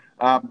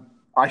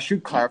 I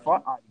should clarify,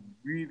 I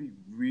really,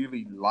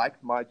 really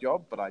like my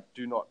job, but I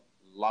do not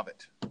love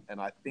it. And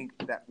I think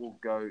that will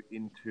go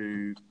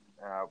into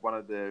one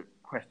of the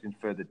questions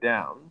further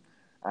down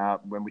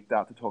when we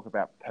start to talk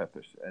about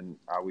purpose and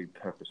are we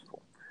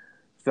purposeful.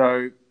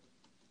 So,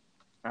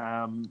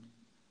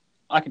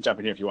 I can jump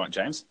in here if you want,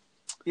 James.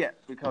 yeah,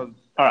 because...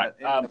 All right.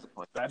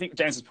 I think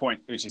James's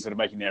point, which he's sort of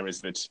making there,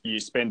 is that you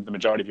spend the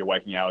majority of your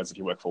waking hours, if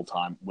you work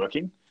full-time,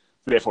 working.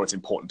 Therefore, it's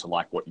important to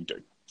like what you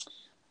do.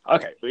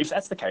 Okay, if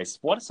that's the case,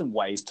 what are some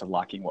ways to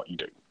liking what you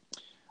do?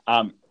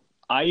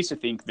 I used to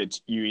think that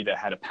you either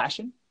had a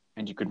passion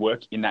and you could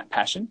work in that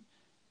passion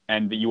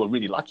and that you were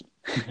really lucky.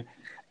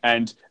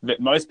 And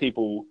that most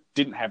people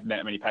didn't have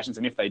that many passions.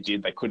 And if they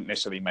did, they couldn't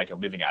necessarily make a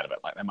living out of it.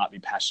 Like they might be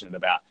passionate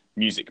about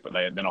music, but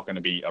they're not going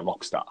to be a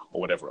rock star or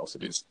whatever else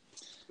it is.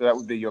 So that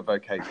would be your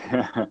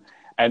vocation.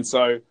 And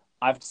so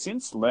I've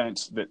since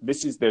learnt that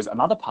there's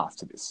another path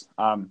to this.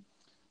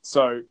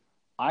 So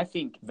I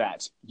think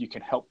that you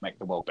can help make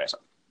the world better.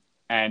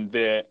 And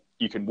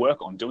you can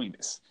work on doing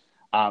this.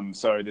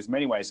 So there's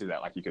many ways to do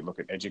that. Like you could look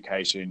at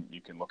education,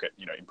 you can look at,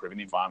 improving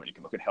the environment, you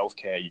can look at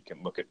healthcare, you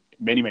can look at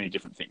many, many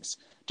different things.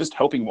 Just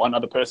helping one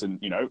other person,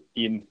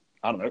 in,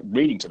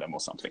 reading to them or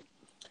something.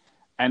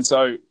 And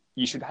so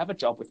you should have a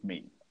job with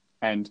meaning.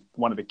 And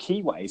one of the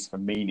key ways for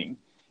meaning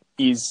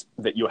is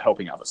that you're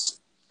helping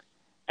others.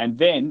 And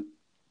then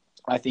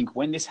I think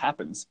when this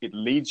happens, it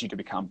leads you to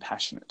become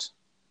passionate.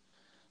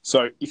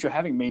 So if you're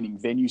having meaning,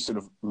 then you sort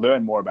of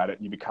learn more about it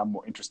and you become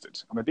more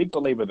interested. I'm a big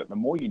believer that the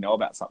more you know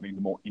about something,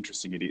 the more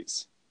interesting it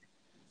is.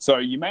 So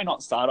you may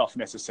not start off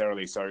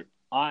necessarily. So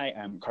I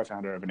am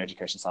co-founder of an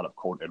education startup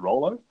called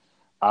Enrolo,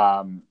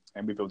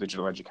 and we build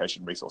digital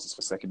education resources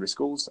for secondary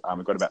schools.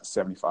 We've got about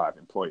 75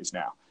 employees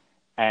now.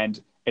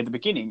 And at the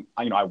beginning,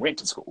 I went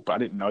to school, but I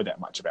didn't know that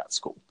much about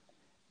school.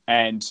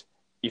 And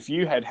if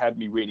you had had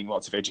me reading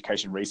lots of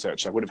education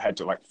research, I would have had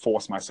to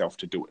force myself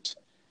to do it.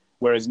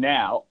 Whereas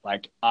now,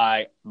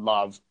 I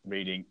love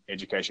reading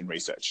education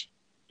research.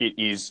 It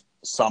is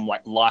some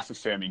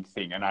life-affirming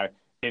thing. And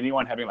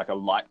anyone having a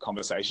light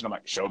conversation, I'm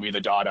like, show me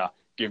the data,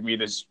 give me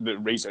the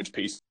research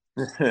piece.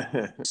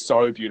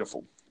 So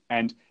beautiful.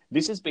 And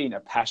this has been a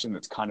passion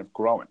that's kind of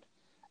grown.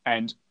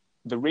 And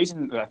the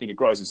reason that I think it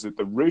grows is that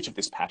the root of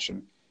this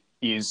passion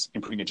is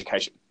improving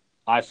education.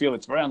 I feel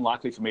it's very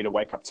unlikely for me to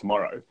wake up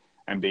tomorrow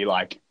and be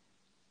like,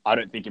 I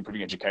don't think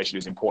improving education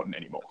is important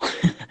anymore.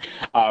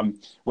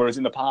 Whereas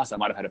in the past, I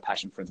might have had a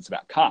passion, for instance,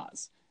 about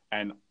cars.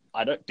 And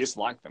I don't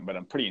dislike them, but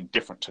I'm pretty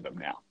indifferent to them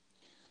now.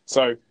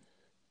 So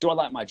do I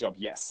like my job?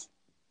 Yes.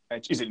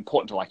 Is it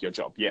important to like your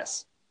job?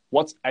 Yes.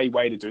 What's a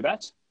way to do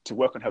that? To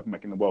work on helping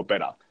making the world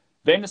better.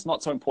 Then it's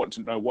not so important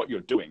to know what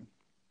you're doing,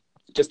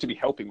 just to be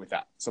helping with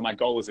that. So my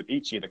goal is that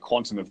each year, the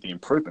quantum of the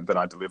improvement that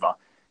I deliver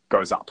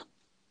goes up.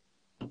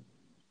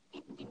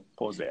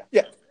 Pause there.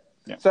 Yeah.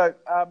 So,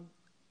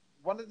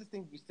 one of the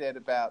things you said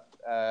about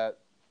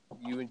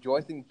you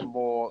enjoy things the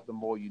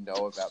more you know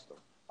about them.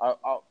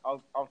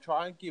 I'll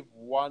try and give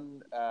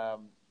one,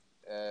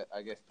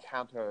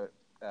 counter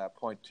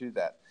point to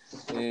that.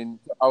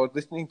 I was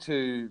listening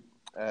to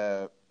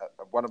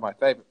one of my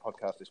favorite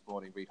podcasts this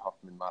morning, Reid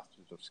Hoffman,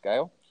 Masters of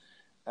Scale,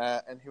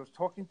 and he was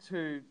talking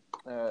to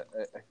a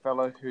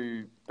fellow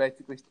who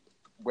basically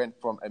went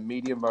from a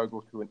media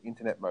mogul to an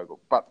internet mogul.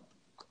 But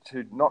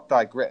to not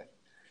digress,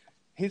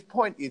 his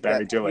point is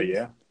Barry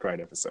Diller,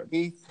 great episode.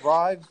 He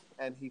thrives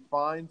and he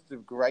finds the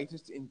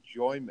greatest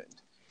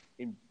enjoyment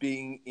in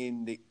being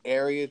in the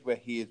areas where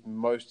he is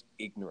most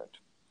ignorant.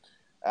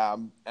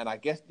 And I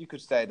guess you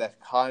could say that's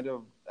kind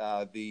of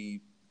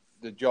the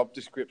job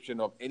description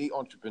of any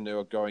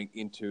entrepreneur going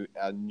into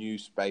a new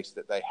space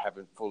that they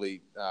haven't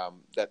fully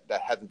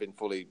that hasn't been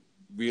fully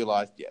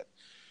realized yet.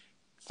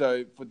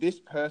 So for this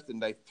person,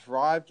 they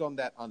thrived on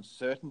that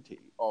uncertainty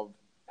of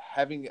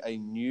having a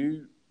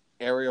new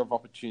area of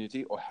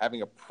opportunity or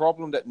having a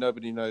problem that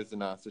nobody knows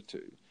an answer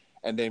to,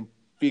 and then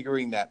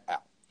figuring that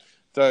out.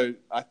 So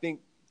I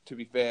think, to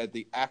be fair,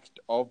 the act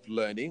of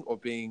learning or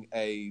being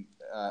an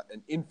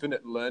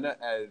infinite learner,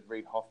 as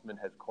Reid Hoffman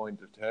has coined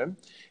the term,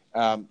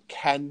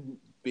 can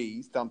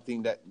be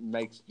something that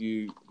makes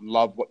you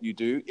love what you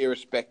do,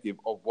 irrespective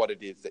of what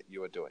it is that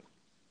you are doing.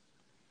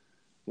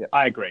 Yeah,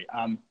 I agree.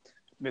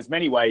 There's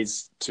many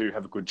ways to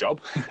have a good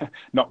job,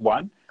 not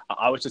one.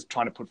 I was just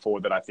trying to put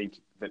forward that I think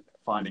that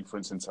finding, for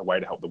instance, a way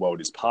to help the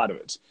world is part of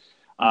it.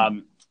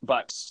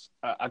 But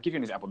I'll give you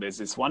an example. There's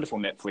this wonderful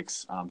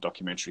Netflix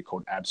documentary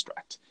called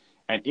Abstract.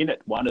 And in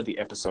it, one of the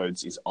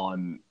episodes is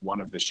on one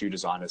of the shoe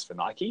designers for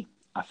Nike.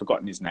 I've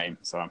forgotten his name,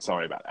 so I'm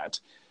sorry about that.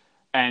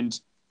 And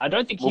I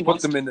don't think we'll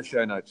put them in the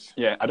show notes.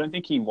 Yeah, I don't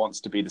think he wants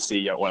to be the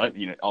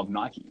CEO of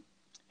Nike.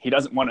 He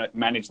doesn't want to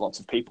manage lots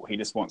of people. He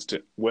just wants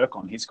to work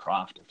on his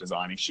craft of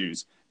designing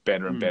shoes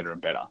better and better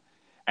and better.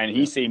 And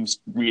he seems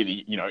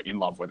really, in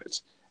love with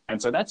it.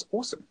 And so that's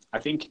awesome. I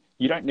think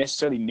you don't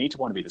necessarily need to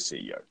want to be the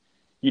CEO.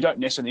 You don't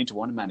necessarily need to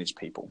want to manage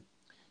people.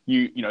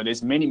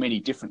 There's many, many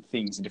different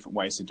things and different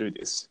ways to do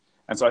this.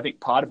 And so I think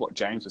part of what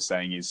James was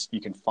saying is you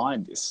can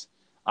find this.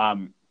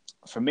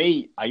 For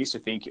me, I used to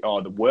think,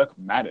 the work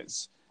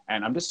matters.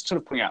 And I'm just sort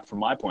of putting out from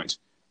my point,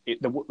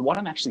 what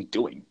I'm actually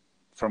doing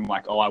from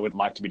like, oh, I would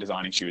like to be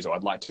designing shoes or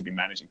I'd like to be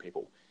managing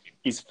people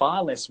is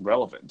far less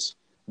relevant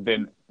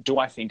than do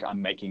I think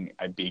I'm making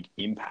a big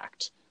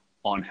impact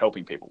on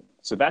helping people.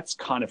 So that's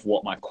kind of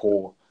what my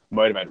core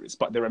motivator is.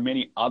 But there are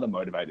many other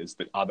motivators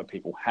that other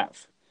people have.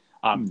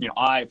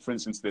 For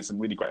instance, there's some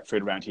really great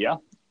food around here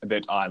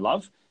that I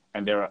love.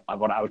 And there are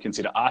what I would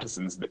consider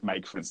artisans that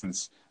make, for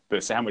instance,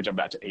 the sandwich I'm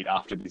about to eat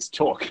after this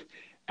talk.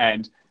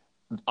 And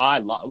I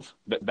love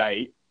that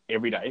they,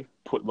 every day,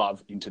 put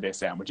love into their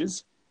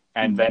sandwiches.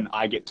 And then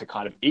I get to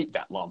kind of eat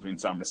that love in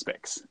some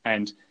respects.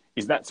 And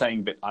is that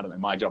saying that, I don't know,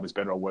 my job is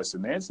better or worse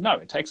than theirs? No,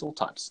 it takes all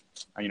types.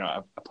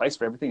 A place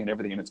for everything and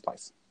everything in its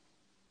place.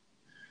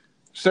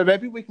 So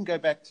maybe we can go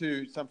back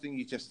to something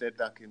you just said,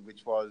 Duncan,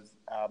 which was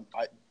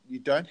you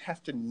don't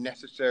have to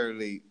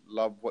necessarily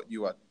love what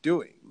you are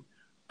doing,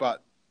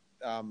 but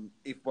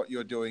if what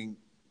you're doing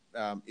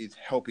is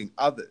helping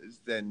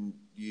others, then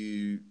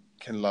you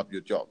can love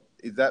your job.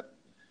 Is that?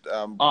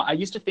 I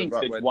used to think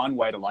that one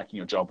way to liking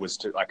your job was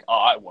to like, oh,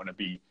 I want to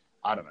be,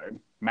 I don't know,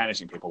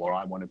 managing people, or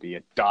I want to be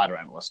a data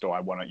analyst, or I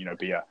want to,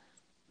 be a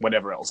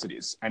whatever else it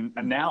is. And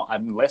now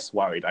I'm less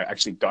worried. I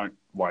actually don't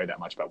worry that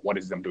much about what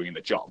it is I'm doing in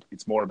the job.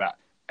 It's more about,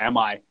 am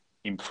I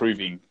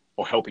improving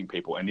or helping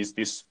people? And is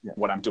this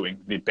what I'm doing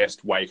the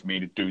best way for me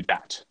to do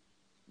that?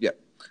 Yeah.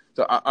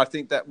 So I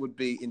think that would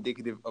be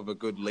indicative of a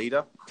good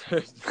leader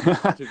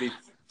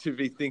to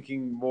be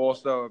thinking more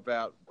so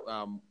about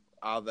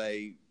are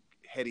they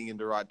heading in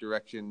the right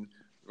direction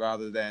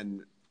rather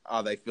than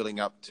are they filling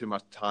up too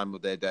much time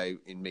of their day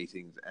in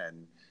meetings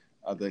and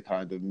other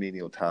kind of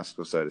menial tasks,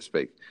 or so to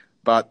speak.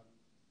 But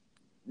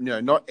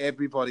not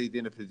everybody's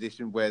in a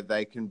position where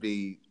they can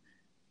be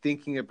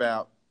thinking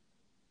about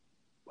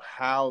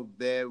how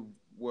their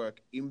work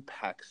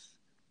impacts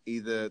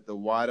either the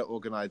wider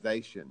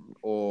organization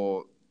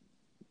or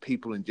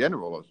people in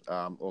general,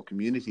 or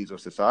communities or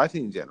society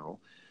in general,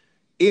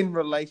 in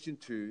relation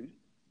to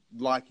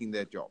liking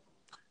their job.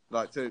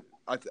 So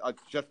I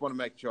just want to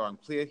make sure I'm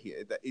clear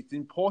here that it's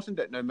important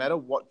that no matter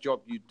what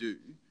job you do,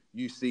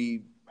 you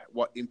see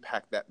what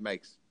impact that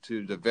makes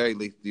to the very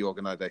least the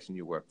organization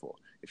you work for.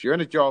 If you're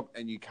in a job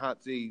and you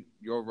can't see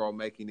your role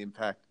making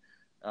impact,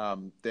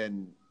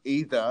 then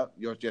either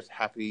you're just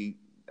happy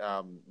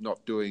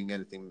not doing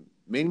anything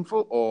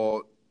meaningful,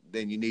 or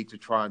then you need to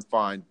try and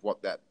find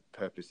what that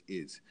purpose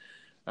is,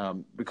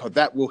 because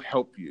that will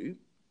help you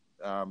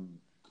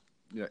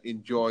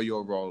enjoy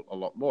your role a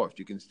lot more if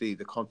you can see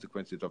the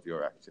consequences of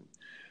your action.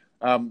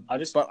 I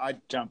just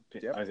jump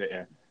in.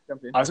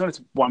 I just wanted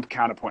to one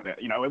counterpoint there.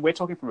 We're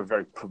talking from a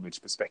very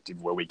privileged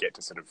perspective where we get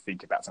to sort of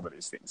think about some of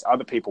these things.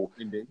 Other people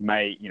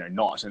may,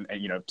 not, and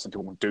some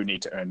people do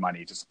need to earn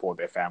money to support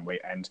their family,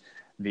 and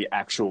the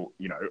actual,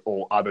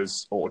 or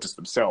others, or just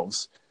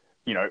themselves,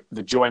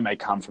 the joy may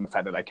come from the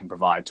fact that they can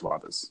provide to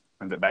others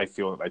and that they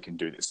feel that they can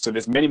do this. So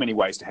there's many, many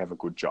ways to have a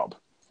good job.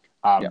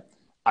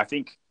 I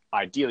think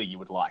ideally you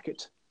would like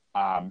it,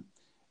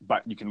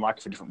 but you can like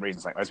it for different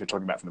reasons. Like as we were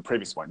talking about from the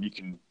previous one, you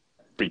can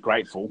be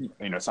grateful,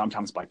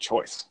 sometimes by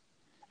choice,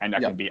 and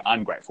that can be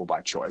ungrateful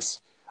by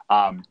choice.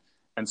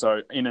 And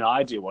so in an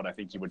ideal world, I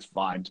think you would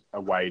find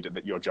a way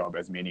that your job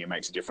has meaning and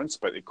makes a difference,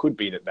 but it could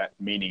be that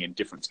meaning and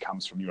difference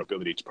comes from your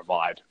ability to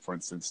provide, for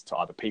instance, to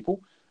other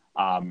people.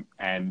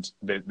 And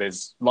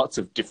there's lots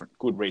of different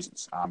good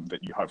reasons that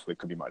you hopefully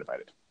could be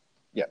motivated.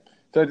 Yeah.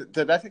 So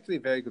that's actually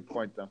a very good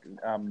point, Duncan.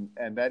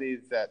 And that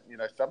is that,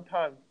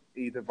 sometimes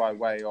either by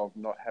way of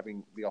not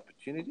having the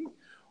opportunity,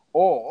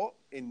 or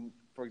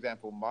for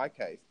example, my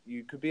case,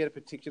 you could be at a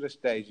particular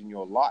stage in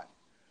your life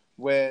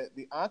where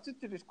the answer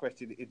to this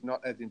question is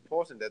not as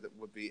important as it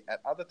would be at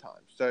other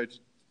times. So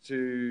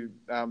to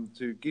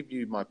give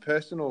you my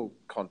personal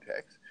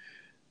context,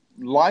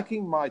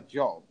 liking my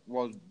job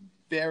was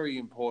very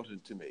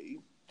important to me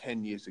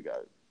 10 years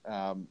ago,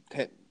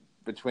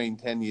 between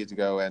 10 years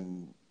ago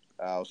and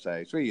I'll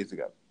say 3 years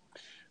ago,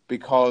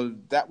 because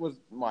that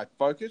was my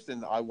focus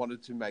and I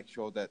wanted to make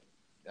sure that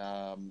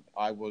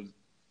I was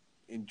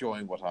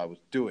enjoying what I was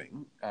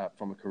doing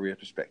from a career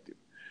perspective.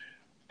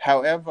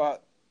 However,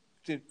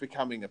 since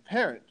becoming a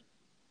parent,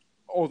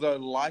 although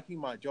liking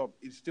my job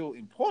is still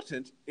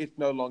important, it's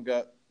no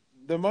longer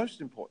the most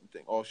important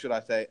thing, or should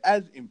I say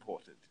as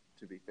important,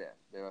 to be fair.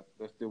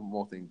 There's still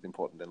more things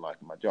important than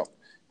liking my job,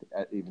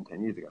 even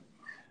 10 years ago.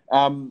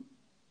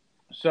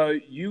 So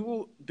you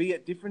will be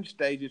at different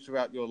stages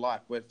throughout your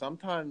life where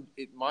sometimes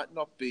it might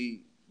not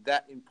be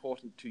that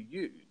important to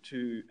you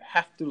to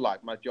have to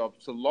like my job,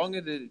 so long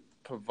as it's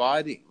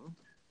providing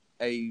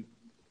a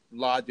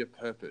larger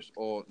purpose,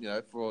 or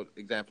for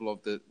example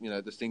of the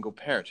single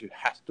parent who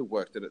has to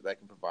work so that they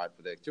can provide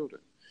for their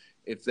children.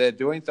 If they're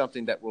doing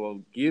something that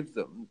will give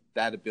them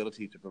that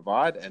ability to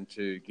provide and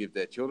to give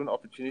their children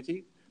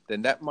opportunity,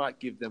 then that might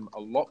give them a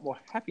lot more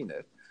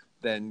happiness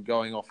than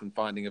going off and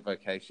finding a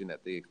vocation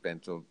at the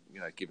expense of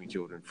giving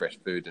children fresh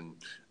food and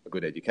a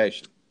good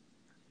education.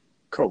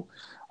 Cool.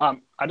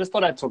 I just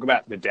thought I'd talk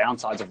about the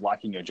downsides of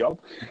liking your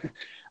job.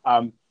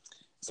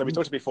 So we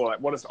talked before, like,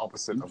 what is the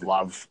opposite of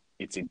love?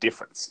 It's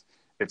indifference.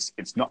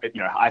 it's not,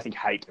 I think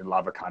hate and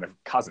love are kind of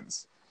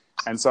cousins.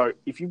 And so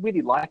if you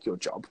really like your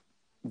job,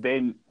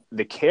 then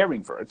the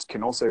caring for it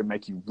can also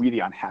make you really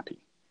unhappy.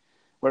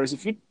 Whereas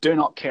if you do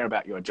not care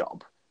about your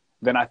job,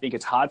 then I think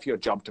it's hard for your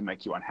job to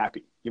make you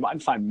unhappy. You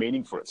mightn't find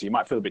meaning for it, so you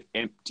might feel a bit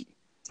empty,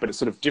 but it's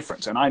sort of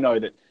different. And I know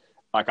that,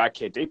 like, I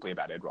care deeply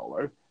about Ed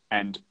Rollo,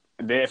 and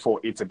therefore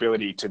its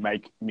ability to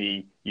make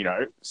me,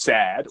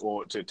 sad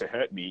or to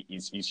hurt me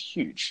is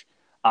huge.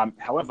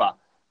 However,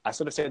 I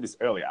sort of said this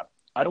earlier,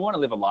 I don't want to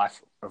live a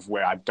life of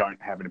where I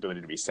don't have an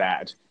ability to be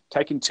sad.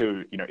 Taken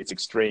to, its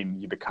extreme,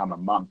 you become a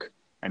monk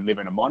and live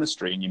in a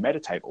monastery and you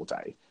meditate all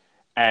day.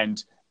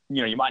 And,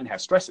 you mightn't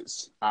have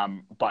stresses,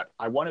 but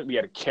I want to be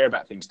able to care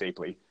about things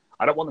deeply.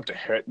 I don't want them to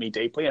hurt me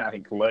deeply. And I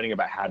think learning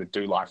about how to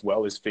do life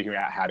well is figuring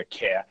out how to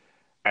care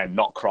and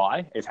not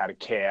cry, is how to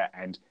care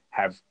and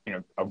have,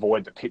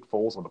 avoid the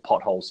pitfalls or the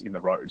potholes in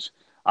the road.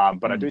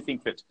 But I do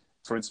think that,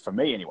 for instance, for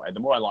me anyway, the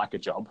more I like a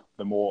job,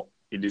 the more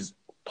it is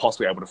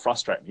possibly able to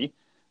frustrate me,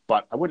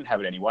 but I wouldn't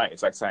have it anyway.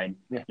 It's like saying,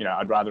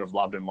 I'd rather have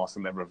loved and lost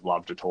than never have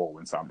loved at all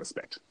in some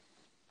respect.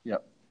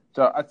 Yep.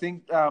 So I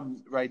think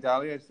Ray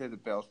Dalio said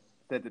it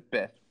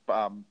best.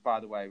 By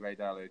the way, Ray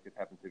Dalio just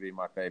happens to be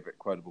my favorite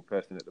quotable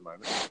person at the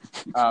moment.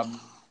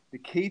 The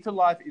key to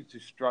life is to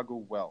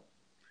struggle well.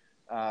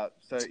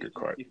 So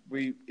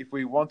if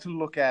we want to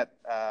look at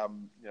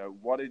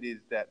what it is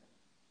that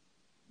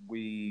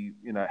we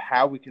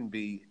how we can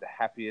be the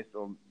happiest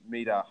or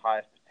meet our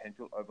highest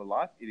potential over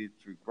life, it is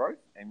through growth,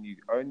 and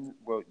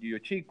you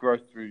achieve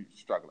growth through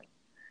struggling.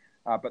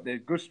 But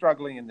there's good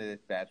struggling and there's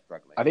bad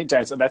struggling. I think,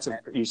 Dan, so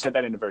you said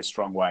that in a very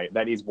strong way.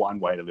 That is one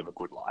way to live a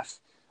good life.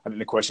 I think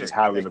the question is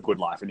how to live a good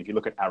life. And if you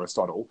look at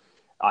Aristotle,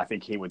 I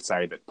think he would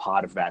say that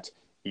part of that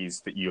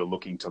is that you're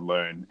looking to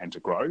learn and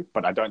to grow.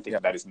 But I don't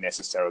think that is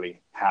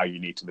necessarily how you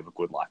need to live a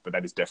good life. But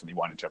that is definitely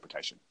one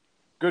interpretation.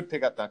 Good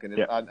pickup, Duncan.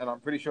 Yeah. And I'm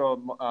pretty sure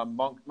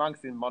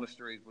monks in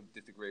monasteries would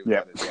disagree with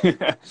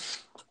that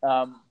as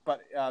well.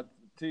 But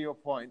to your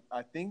point,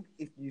 I think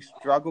if you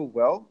struggle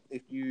well,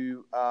 if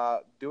you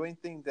are doing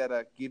things that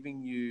are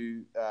giving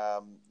you,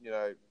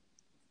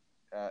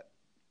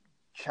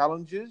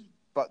 challenges,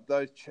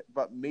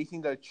 but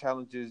meeting those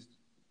challenges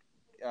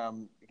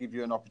give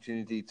you an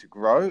opportunity to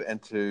grow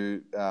and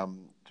to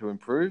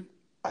improve.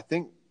 I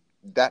think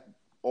that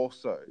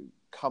also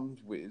comes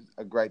with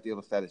a great deal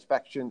of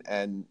satisfaction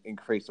and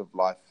increase of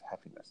life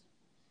happiness.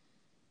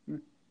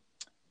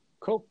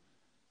 Cool.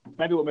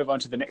 Maybe we'll move on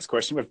to the next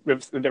question.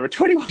 There are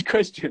 21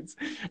 questions,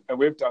 and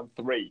we've done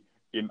 3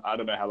 in, I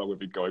don't know how long we've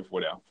been going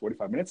for now,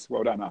 45 minutes?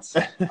 Well done, us.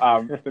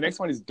 The next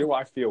one is, do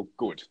I feel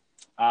good?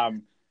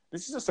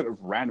 This is a sort of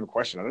random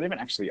question. I don't even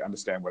actually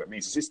understand what it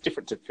means. Is this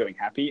different to feeling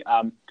happy?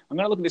 I'm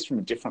going to look at this from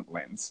a different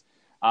lens.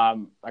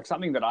 Like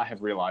something that I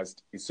have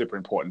realized is super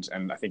important,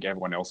 and I think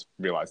everyone else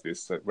realized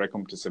this, so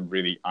welcome to some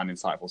really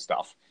uninsightful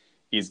stuff,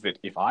 is that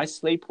if I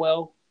sleep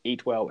well,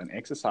 eat well, and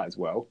exercise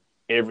well,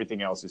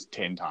 everything else is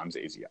 10 times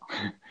easier.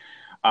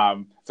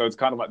 So it's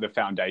kind of like the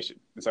foundation.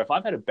 So if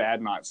I've had a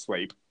bad night's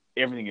sleep,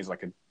 everything is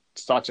like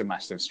such a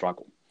massive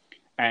struggle.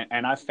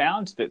 And I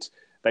found that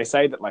they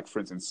say that, like, for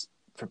instance,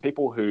 for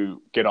people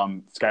who get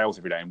on scales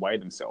every day and weigh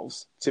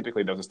themselves,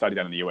 typically there was a study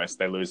done in the US,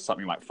 they lose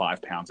something like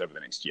 5 pounds over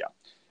the next year.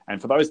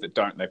 And for those that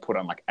don't, they put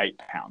on like 8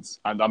 pounds.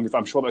 And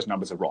I'm sure those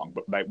numbers are wrong,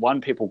 but one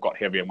people got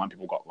heavier and one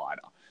people got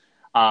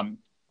lighter.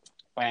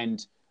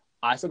 And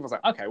I sort of was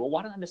like, okay, well,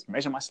 why don't I just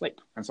measure my sleep?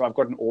 And so I've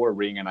got an Oura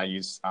ring and I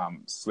use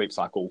Sleep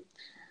Cycle.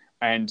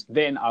 And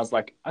then I was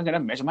like, I'm going to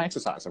measure my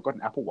exercise. I've got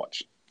an Apple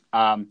Watch.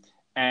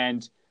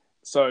 And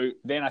so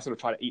then I sort of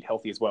try to eat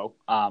healthy as well.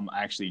 I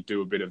actually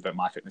do a bit of the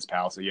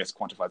MyFitnessPal. So yes,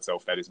 quantified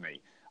self, that is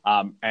me.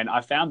 And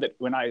I found that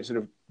when I sort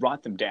of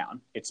write them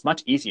down, it's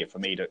much easier for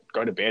me to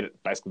go to bed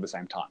at basically the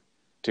same time,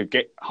 to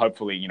get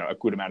hopefully, a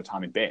good amount of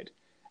time in bed.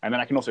 And then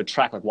I can also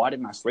track, like, why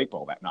didn't I sleep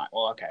well that night?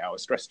 Well, okay, I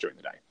was stressed during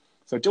the day.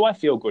 So do I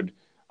feel good?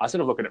 I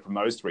sort of look at it from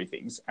those 3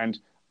 things. And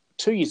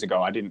 2 years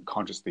ago, I didn't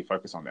consciously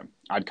focus on them.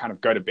 I'd kind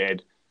of go to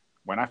bed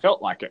when I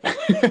felt like it.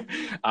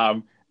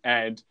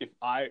 And if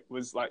I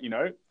was like,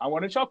 I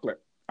want a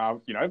chocolate,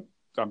 so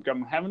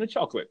I'm having a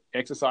chocolate.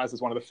 Exercise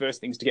is one of the first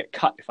things to get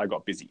cut if I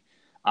got busy.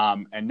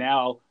 And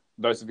now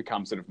those have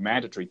become sort of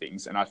mandatory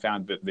things. And I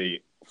found that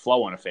the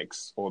flow-on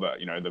effects, or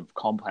the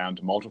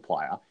compound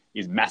multiplier,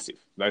 is massive.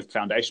 Those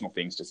foundational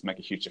things just make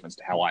a huge difference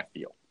to how I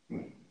feel.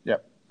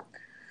 Yep.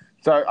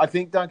 So I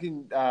think,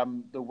 Duncan,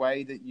 the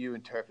way that you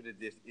interpreted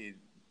this is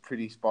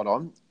pretty spot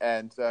on.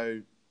 And so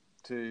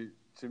to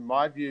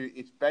my view,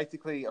 it's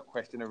basically a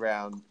question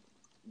around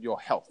your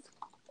health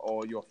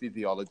or your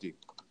physiology.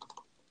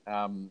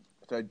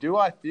 So do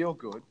I feel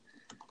good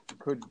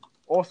could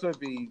also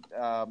be,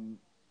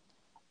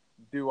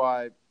 do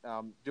I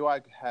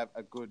have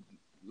a good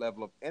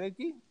level of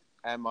energy?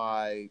 Am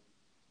I,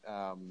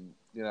 am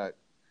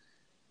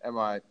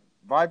I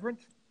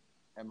vibrant?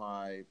 Am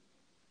I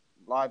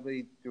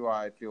lively? Do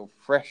I feel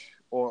fresh?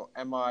 Or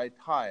am I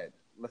tired,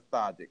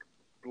 lethargic,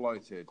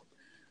 bloated,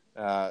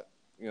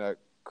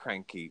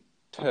 cranky,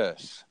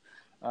 terse?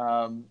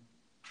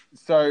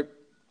 So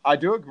I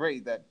do agree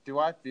that do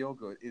I feel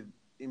good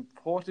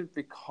important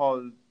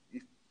because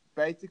it's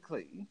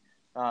basically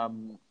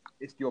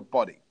it's your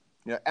body.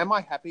 Am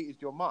I happy is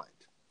your mind.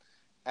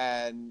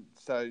 And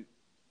so,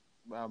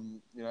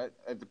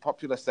 as the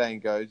popular saying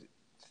goes,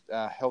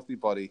 healthy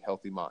body,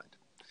 healthy mind.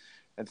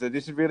 And so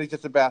this is really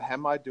just about,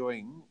 am I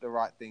doing the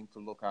right thing to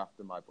look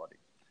after my body?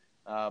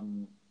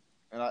 And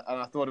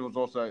I thought it was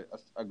also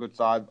a good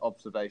side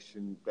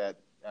observation that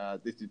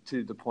this is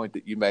to the point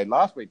that you made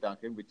last week,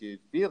 Duncan, which is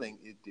feeling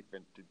is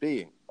different to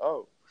being.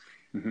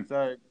 Mm-hmm.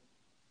 So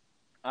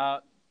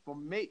for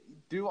me,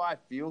 do I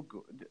feel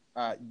good?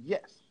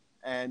 Yes.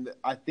 And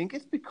I think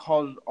it's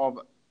because of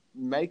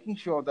making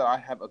sure that I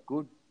have a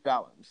good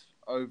balance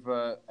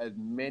over as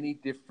many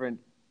different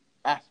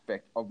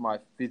aspects of my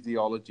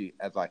physiology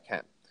as I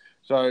can.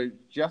 So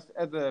just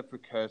as a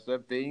precursor,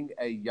 being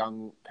a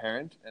young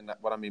parent, and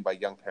what I mean by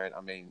young parent,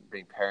 I mean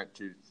being parent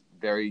to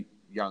very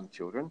young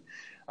children,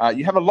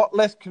 you have a lot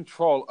less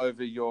control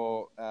over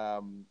your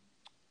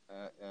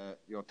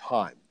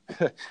time,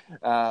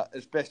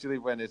 especially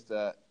when it's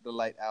the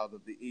late hours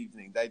of the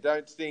evening. They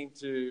don't seem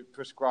to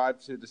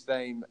prescribe to the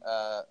same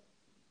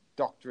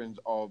doctrines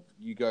of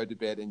you go to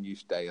bed and you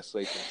stay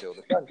asleep until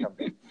the sun comes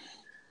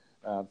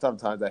up.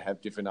 Sometimes they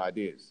have different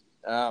ideas.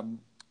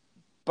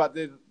 But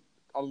there's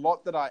a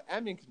lot that I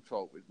am in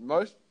control with,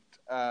 most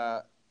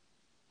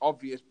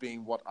obvious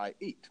being what I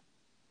eat.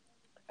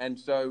 And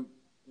so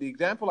the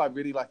example I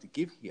really like to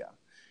give here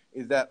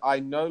is that I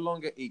no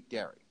longer eat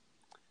dairy.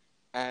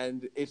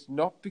 And it's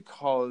not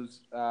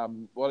because,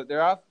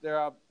 there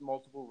are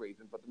multiple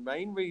reasons, but the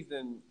main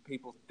reason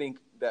people think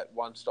that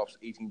one stops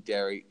eating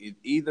dairy is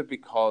either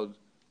because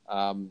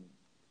of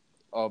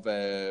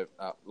a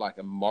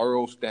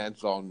moral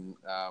stance on,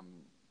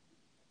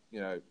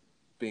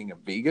 being a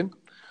vegan,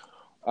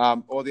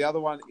 or the other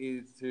one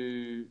is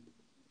to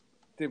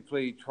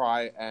simply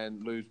try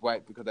and lose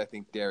weight because they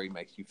think dairy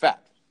makes you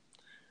fat.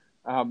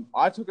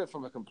 I took it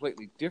from a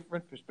completely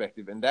different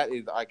perspective, and that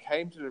is I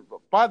came to...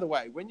 By the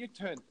way, when you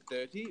turn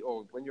 30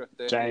 or when you're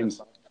 30, James,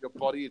 your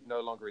body is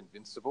no longer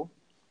invincible.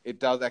 It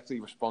does actually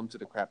respond to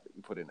the crap that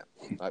you put in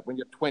it. Like when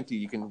you're 20,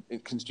 you can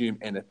consume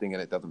anything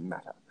and it doesn't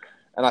matter.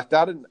 And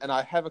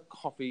I have a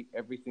coffee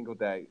every single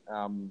day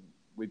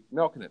with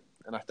milk in it.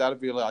 And I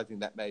started realizing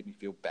that made me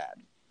feel bad.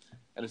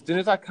 And as soon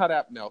as I cut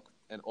out milk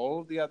and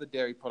all of the other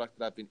dairy products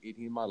that I've been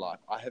eating in my life,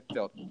 I have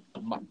felt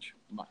much,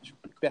 much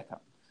better.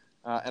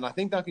 And I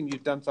think, Duncan,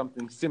 you've done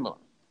something similar.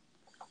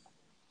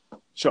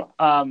 Sure.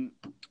 I'm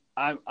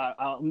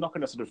not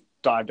going to sort of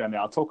dive down there.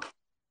 I'll talk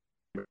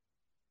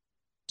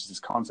this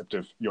concept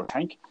of your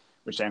tank,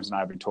 which James and I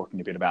have been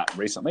talking a bit about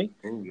recently.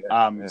 Ooh,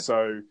 yeah.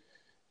 So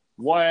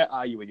where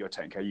are you with your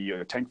tank? Are you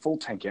your tank full,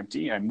 tank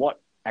empty? And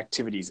what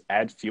activities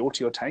add fuel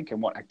to your tank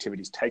and what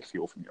activities take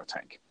fuel from your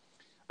tank?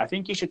 I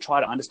think you should try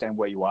to understand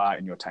where you are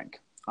in your tank.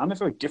 I'm a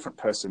very different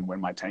person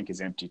when my tank is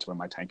empty to when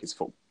my tank is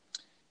full.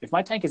 If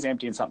my tank is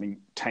empty and something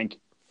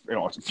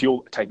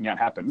fuel taking out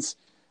happens,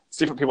 it's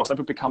different people. Some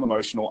people become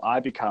emotional. I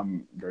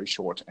become very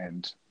short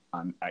and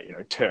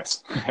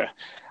terse.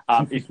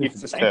 If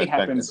the same thing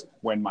happens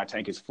when my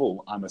tank is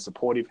full, I'm a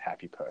supportive,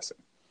 happy person.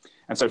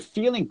 And so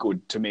feeling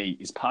good to me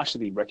is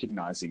partially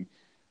recognizing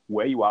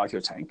where you are with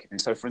your tank.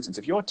 And so, for instance,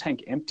 if your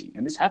tank empty,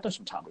 and this happens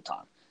from time to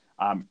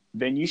time,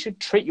 then you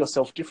should treat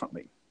yourself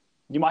differently.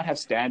 You might have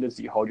standards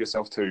that you hold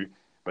yourself to,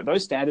 but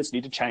those standards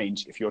need to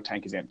change if your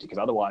tank is empty, because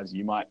otherwise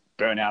you might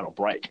burn out or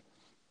break.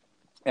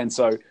 And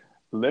so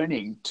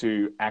learning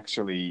to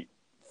actually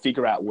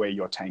figure out where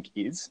your tank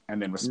is and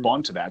then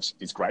respond to that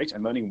is great.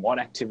 And learning what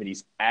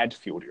activities add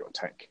fuel to your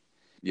tank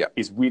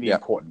is really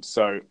important.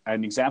 So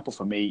an example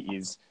for me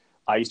is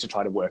I used to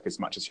try to work as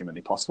much as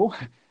humanly possible.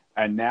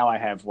 And now I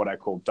have what I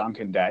call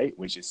Duncan Day,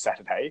 which is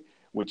Saturday,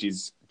 which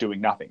is doing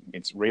nothing.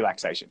 It's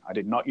relaxation. I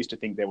did not used to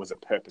think there was a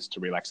purpose to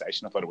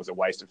relaxation. I thought it was a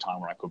waste of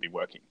time where I could be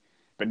working.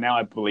 But now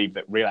I believe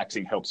that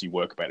relaxing helps you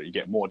work better. You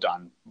get more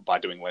done by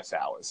doing less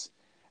hours.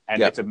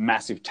 And it's a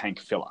massive tank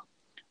filler.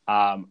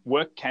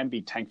 Work can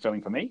be tank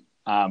filling for me.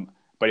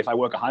 But if I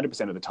work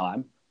 100% of the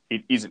time,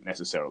 it isn't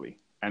necessarily.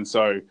 And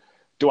so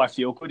do I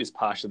feel good is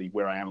partially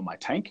where I am on my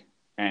tank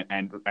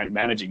and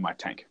managing my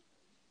tank.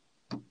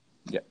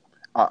 Yeah.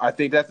 I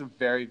think that's a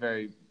very,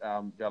 very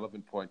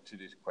relevant point to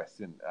this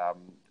question.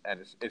 And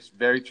it's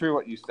very true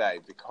what you say,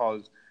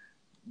 because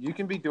you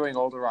can be doing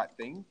all the right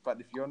things, but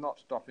if you're not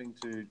stopping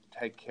to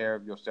take care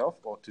of yourself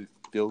or to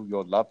fill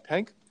your love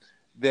tank,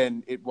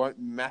 then it won't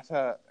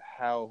matter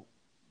how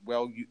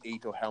well you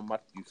eat or how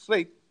much you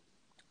sleep.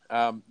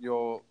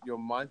 Your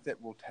mindset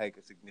will take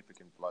a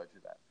significant blow to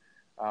that.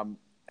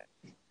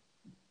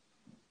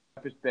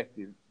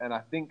 Perspective, and I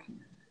think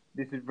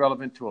this is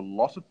relevant to a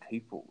lot of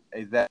people,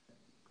 is that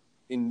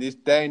in this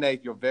day and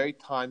age, you're very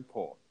time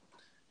poor,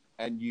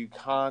 and you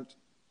can't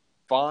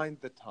find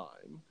the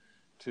time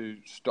to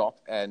stop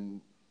and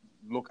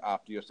look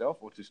after yourself,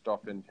 or to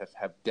stop and just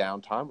have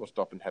downtime, or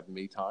stop and have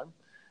me time.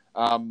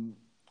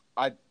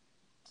 I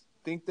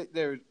think that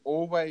there is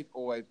always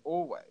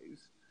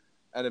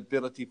an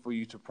ability for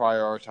you to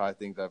prioritize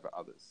things over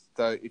others.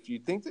 So if you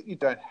think that you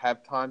don't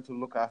have time to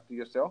look after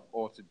yourself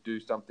or to do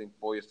something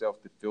for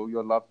yourself to fill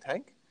your love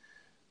tank,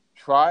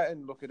 try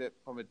and look at it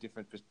from a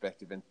different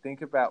perspective and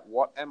think about,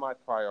 what am I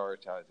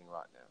prioritizing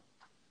right now?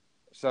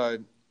 So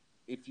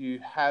if you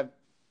have,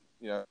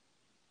 you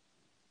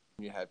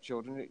have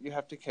children that you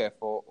have to care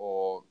for,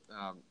 or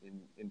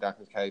in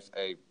Duncan's case,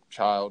 a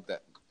child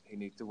that he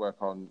needs to work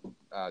on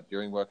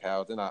during work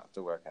hours and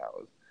after work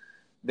hours,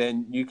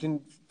 then you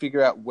can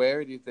figure out where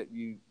it is that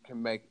you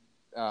can make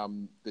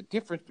the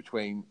difference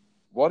between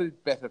what is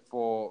better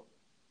for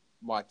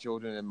my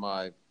children and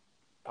my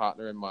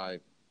partner and my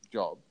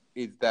job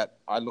is that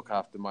I look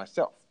after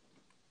myself.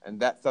 And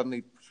that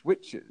suddenly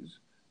switches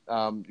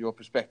your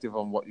perspective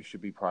on what you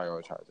should be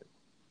prioritizing.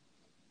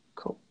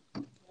 Cool.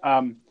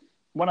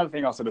 One other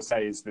thing I'll sort of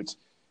say is that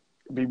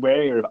be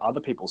wary of other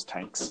people's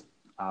tanks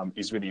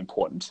is really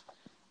important.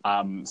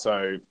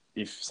 So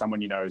if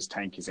someone you know's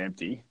tank is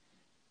empty,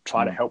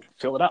 try to help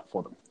fill it up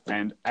for them.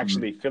 And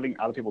actually filling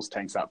other people's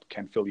tanks up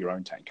can fill your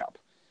own tank up.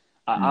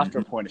 After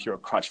a point, if you're a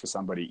crutch for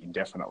somebody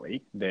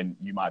indefinitely, then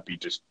you might be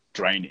just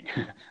draining.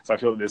 So I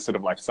feel that there's sort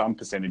of like some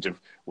percentage of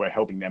where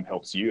helping them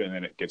helps you, and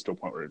then it gets to a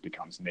point where it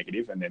becomes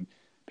negative, and then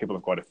people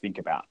have got to think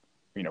about,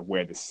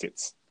 where this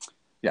sits.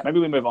 Yeah. Maybe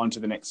we move on to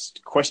the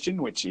next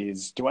question, which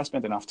is, do I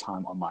spend enough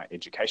time on my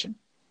education?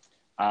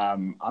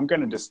 I'm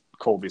going to just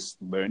call this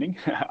learning,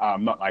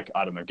 not like,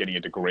 I don't know, getting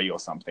a degree or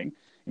something.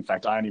 In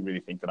fact, I only really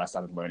think that I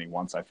started learning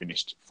once I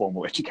finished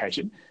formal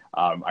education.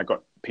 I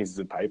got pieces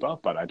of paper,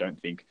 but I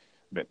don't think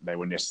that they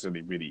were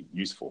necessarily really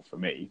useful for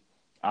me.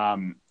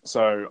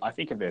 So I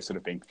think of there sort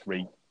of being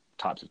three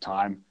types of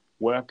time: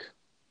 work,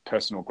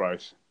 personal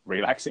growth,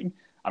 relaxing.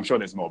 I'm sure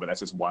there's more, but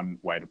that's just one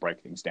way to break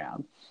things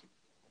down.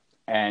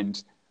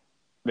 And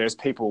there's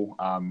people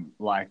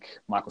like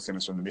Michael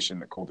Simmons from The Mission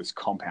that call this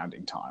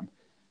compounding time.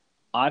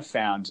 I've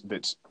found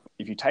that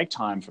if you take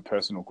time for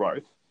personal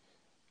growth,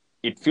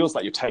 it feels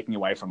like you're taking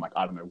away from, like,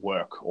 I don't know,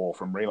 work or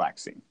from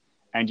relaxing.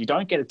 And you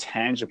don't get a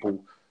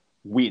tangible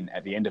win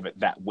at the end of it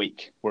that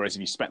week. Whereas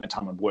if you spent the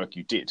time on work,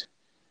 you did.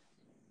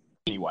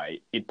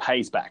 Anyway, it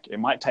pays back. It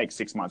might take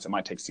 6 months, it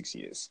might take 6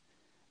 years,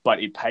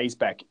 but it pays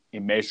back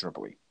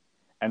immeasurably.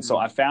 And so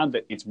I found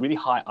that it's really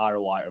high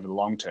ROI over the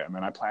long term,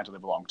 and I plan to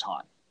live a long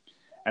time.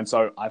 And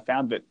so I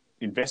found that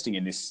investing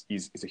in this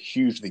is a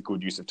hugely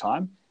good use of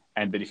time.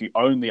 And that if you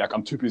only, like,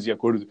 I'm too busy, I've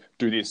got to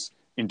do this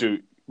and do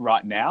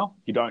right now,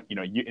 you don't, in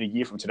a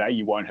year from today,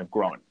 you won't have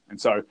grown. And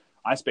so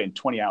I spend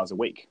 20 hours a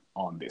week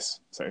on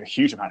this. So a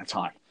huge amount of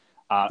time.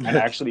 And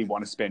I actually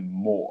want to spend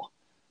more.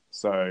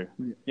 So,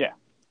 yeah.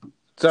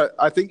 So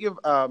I think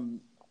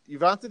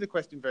you've answered the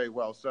question very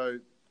well. So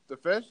the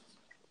first,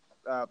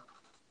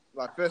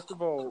 first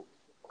of all,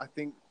 I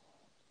think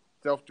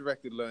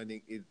self-directed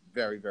learning is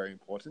very, very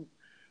important.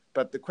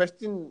 But the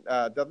question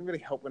doesn't really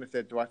help when it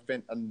said, do I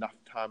spend enough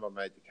time on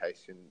my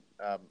education?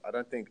 I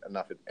don't think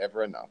enough is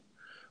ever enough.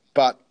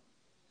 But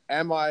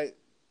am I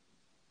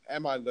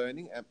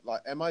learning?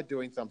 Am I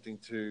doing something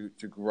to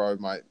grow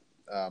my,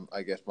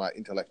 my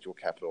intellectual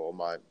capital, or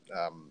my,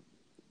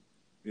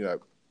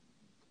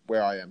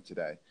 where I am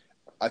today?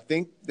 I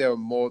think there are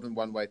more than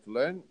one way to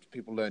learn.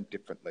 People learn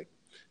differently.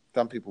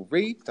 Some people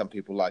read. Some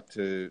people like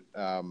to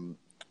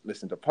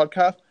listen to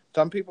podcasts.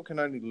 Some people can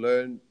only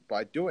learn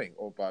by doing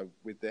or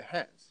with their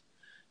hands.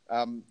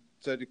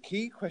 So the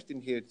key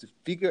question here is to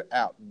figure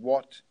out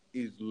what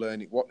is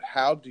learning.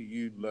 How do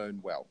you learn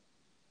well?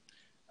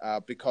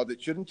 Because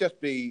it shouldn't just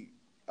be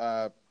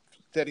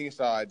setting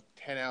aside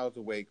 10 hours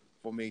a week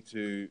for me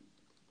to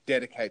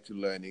dedicate to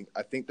learning.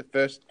 I think the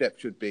first step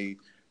should be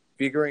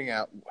figuring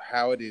out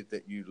how it is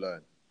that you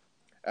learn.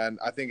 And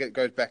I think it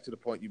goes back to the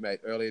point you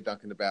made earlier,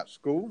 Duncan, about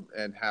school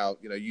and how,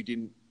 you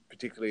didn't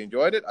particularly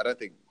enjoy it. I don't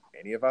think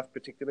any of us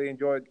particularly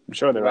enjoyed. I'm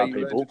sure there are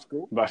people,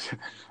 but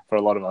for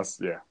a lot of us,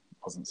 yeah, it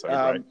wasn't so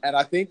great. And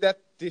I think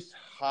that's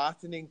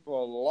disheartening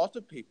for a lot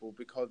of people,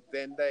 because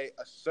then they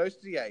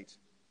associate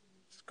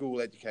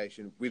school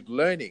education with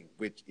learning,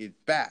 which is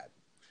bad.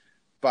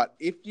 But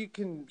if you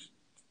can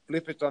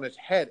flip it on its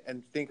head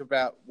and think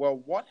about, well,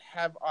 what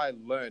have I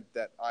learned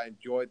that I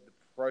enjoyed the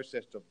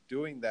process of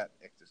doing that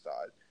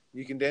exercise?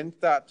 You can then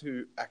start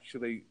to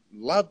actually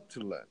love to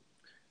learn.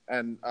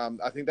 And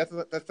I think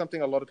that's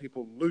something a lot of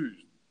people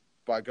lose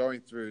by going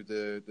through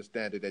the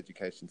standard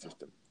education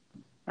system.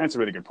 That's a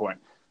really good point.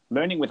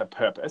 Learning with a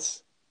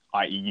purpose,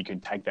 i.e. you can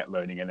take that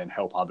learning and then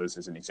help others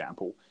as an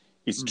example,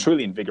 is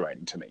truly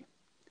invigorating to me.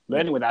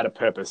 Learning without a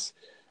purpose,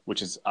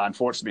 which is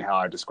unfortunately how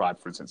I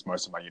described, for instance,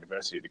 most of my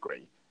university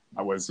degree,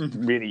 was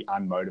really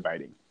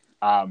unmotivating.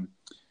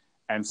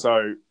 And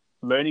so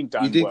learning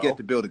done well... You did get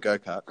to build a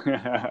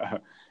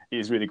go-kart.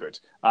 Is really good.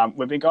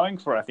 We've been going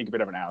for, I think, a bit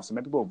of an hour, so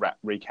maybe we'll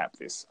recap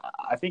this.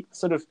 I think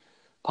sort of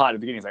part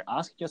of the beginning is like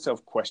asking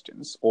yourself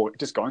questions, or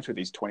just going through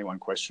these 21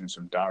 questions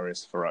from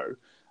Darius Farrow,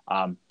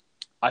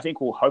 I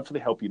think will hopefully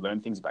help you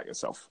learn things about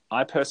yourself.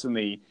 I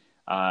personally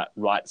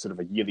write sort of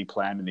a yearly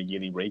plan and a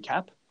yearly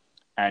recap,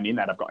 And in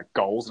that, I've got like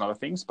goals and other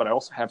things, but I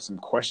also have some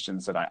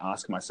questions that I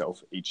ask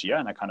myself each year,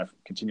 and I kind of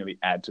continually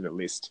add to the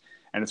list.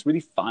 And it's really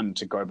fun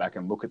to go back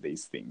and look at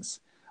these things.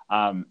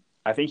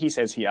 I think he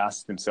says he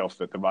asks himself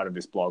that the writer of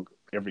this blog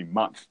every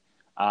month.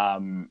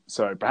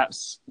 So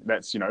perhaps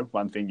that's,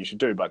 one thing you should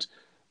do. But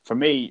for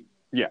me,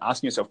 yeah,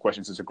 asking yourself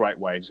questions is a great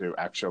way to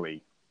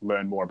actually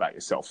learn more about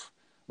yourself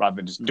rather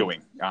than just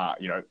doing,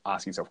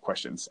 asking yourself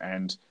questions.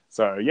 And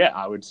so, yeah,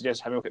 I would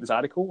suggest having a look at this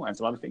article and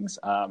some other things,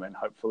 and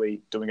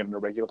hopefully doing it on a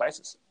regular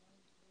basis.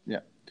 Yeah.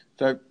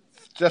 So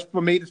just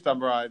for me to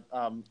summarize,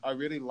 I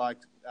really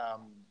liked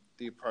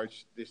the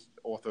approach this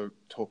author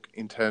took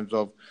in terms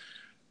of,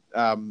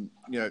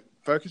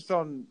 focus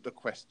on the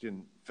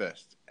question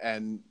first.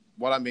 And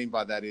what I mean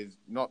by that is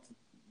not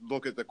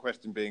look at the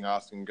question being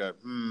asked and go,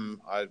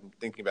 I'm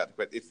thinking about the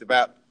question. It's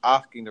about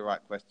asking the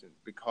right questions,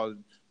 because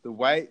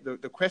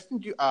the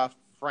questions you ask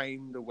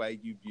frame the way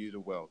you view the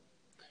world.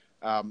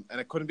 And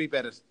it couldn't be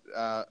better,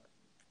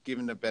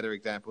 given a better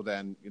example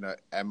than,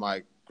 am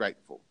I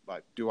grateful?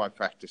 Like, do I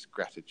practice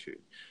gratitude?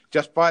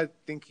 Just by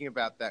thinking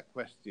about that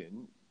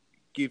question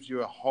gives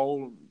you a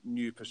whole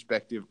new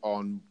perspective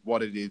on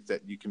what it is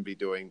that you can be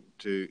doing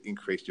to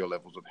increase your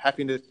levels of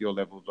happiness, your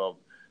levels of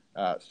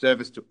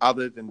service to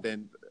others, and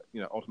then,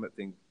 ultimate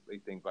things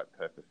like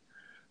purpose.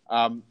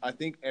 I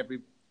think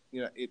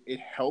it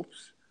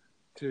helps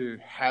to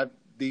have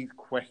these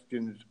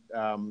questions,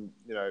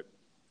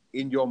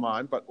 in your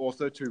mind, but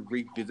also to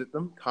revisit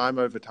them time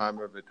over time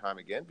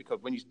again,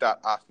 because when you start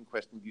asking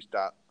questions, you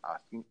start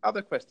asking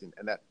other questions,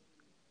 and that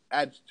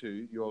adds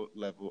to your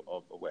level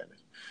of awareness.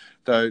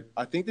 So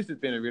I think this has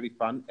been a really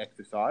fun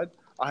exercise.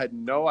 I had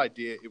no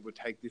idea it would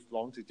take this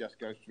long to just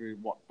go through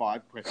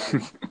 5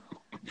 questions.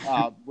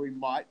 We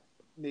might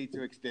need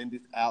to extend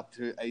this out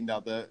to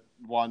another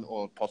one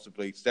or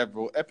possibly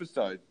several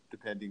episodes,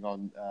 depending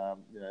on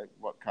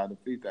what kind of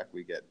feedback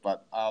we get.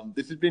 But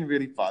this has been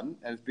really fun,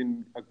 and it's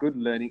been a good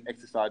learning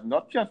exercise,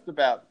 not just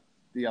about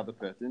the other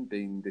person,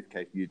 being in this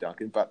case you,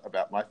 Duncan, but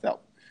about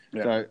myself.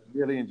 Yeah. So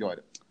really enjoyed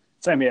it.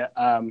 Same here.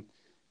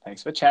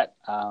 Thanks for the chat.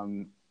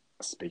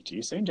 Speak to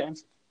you soon,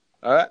 James.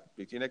 All right.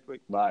 Speak to you next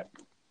week. Bye.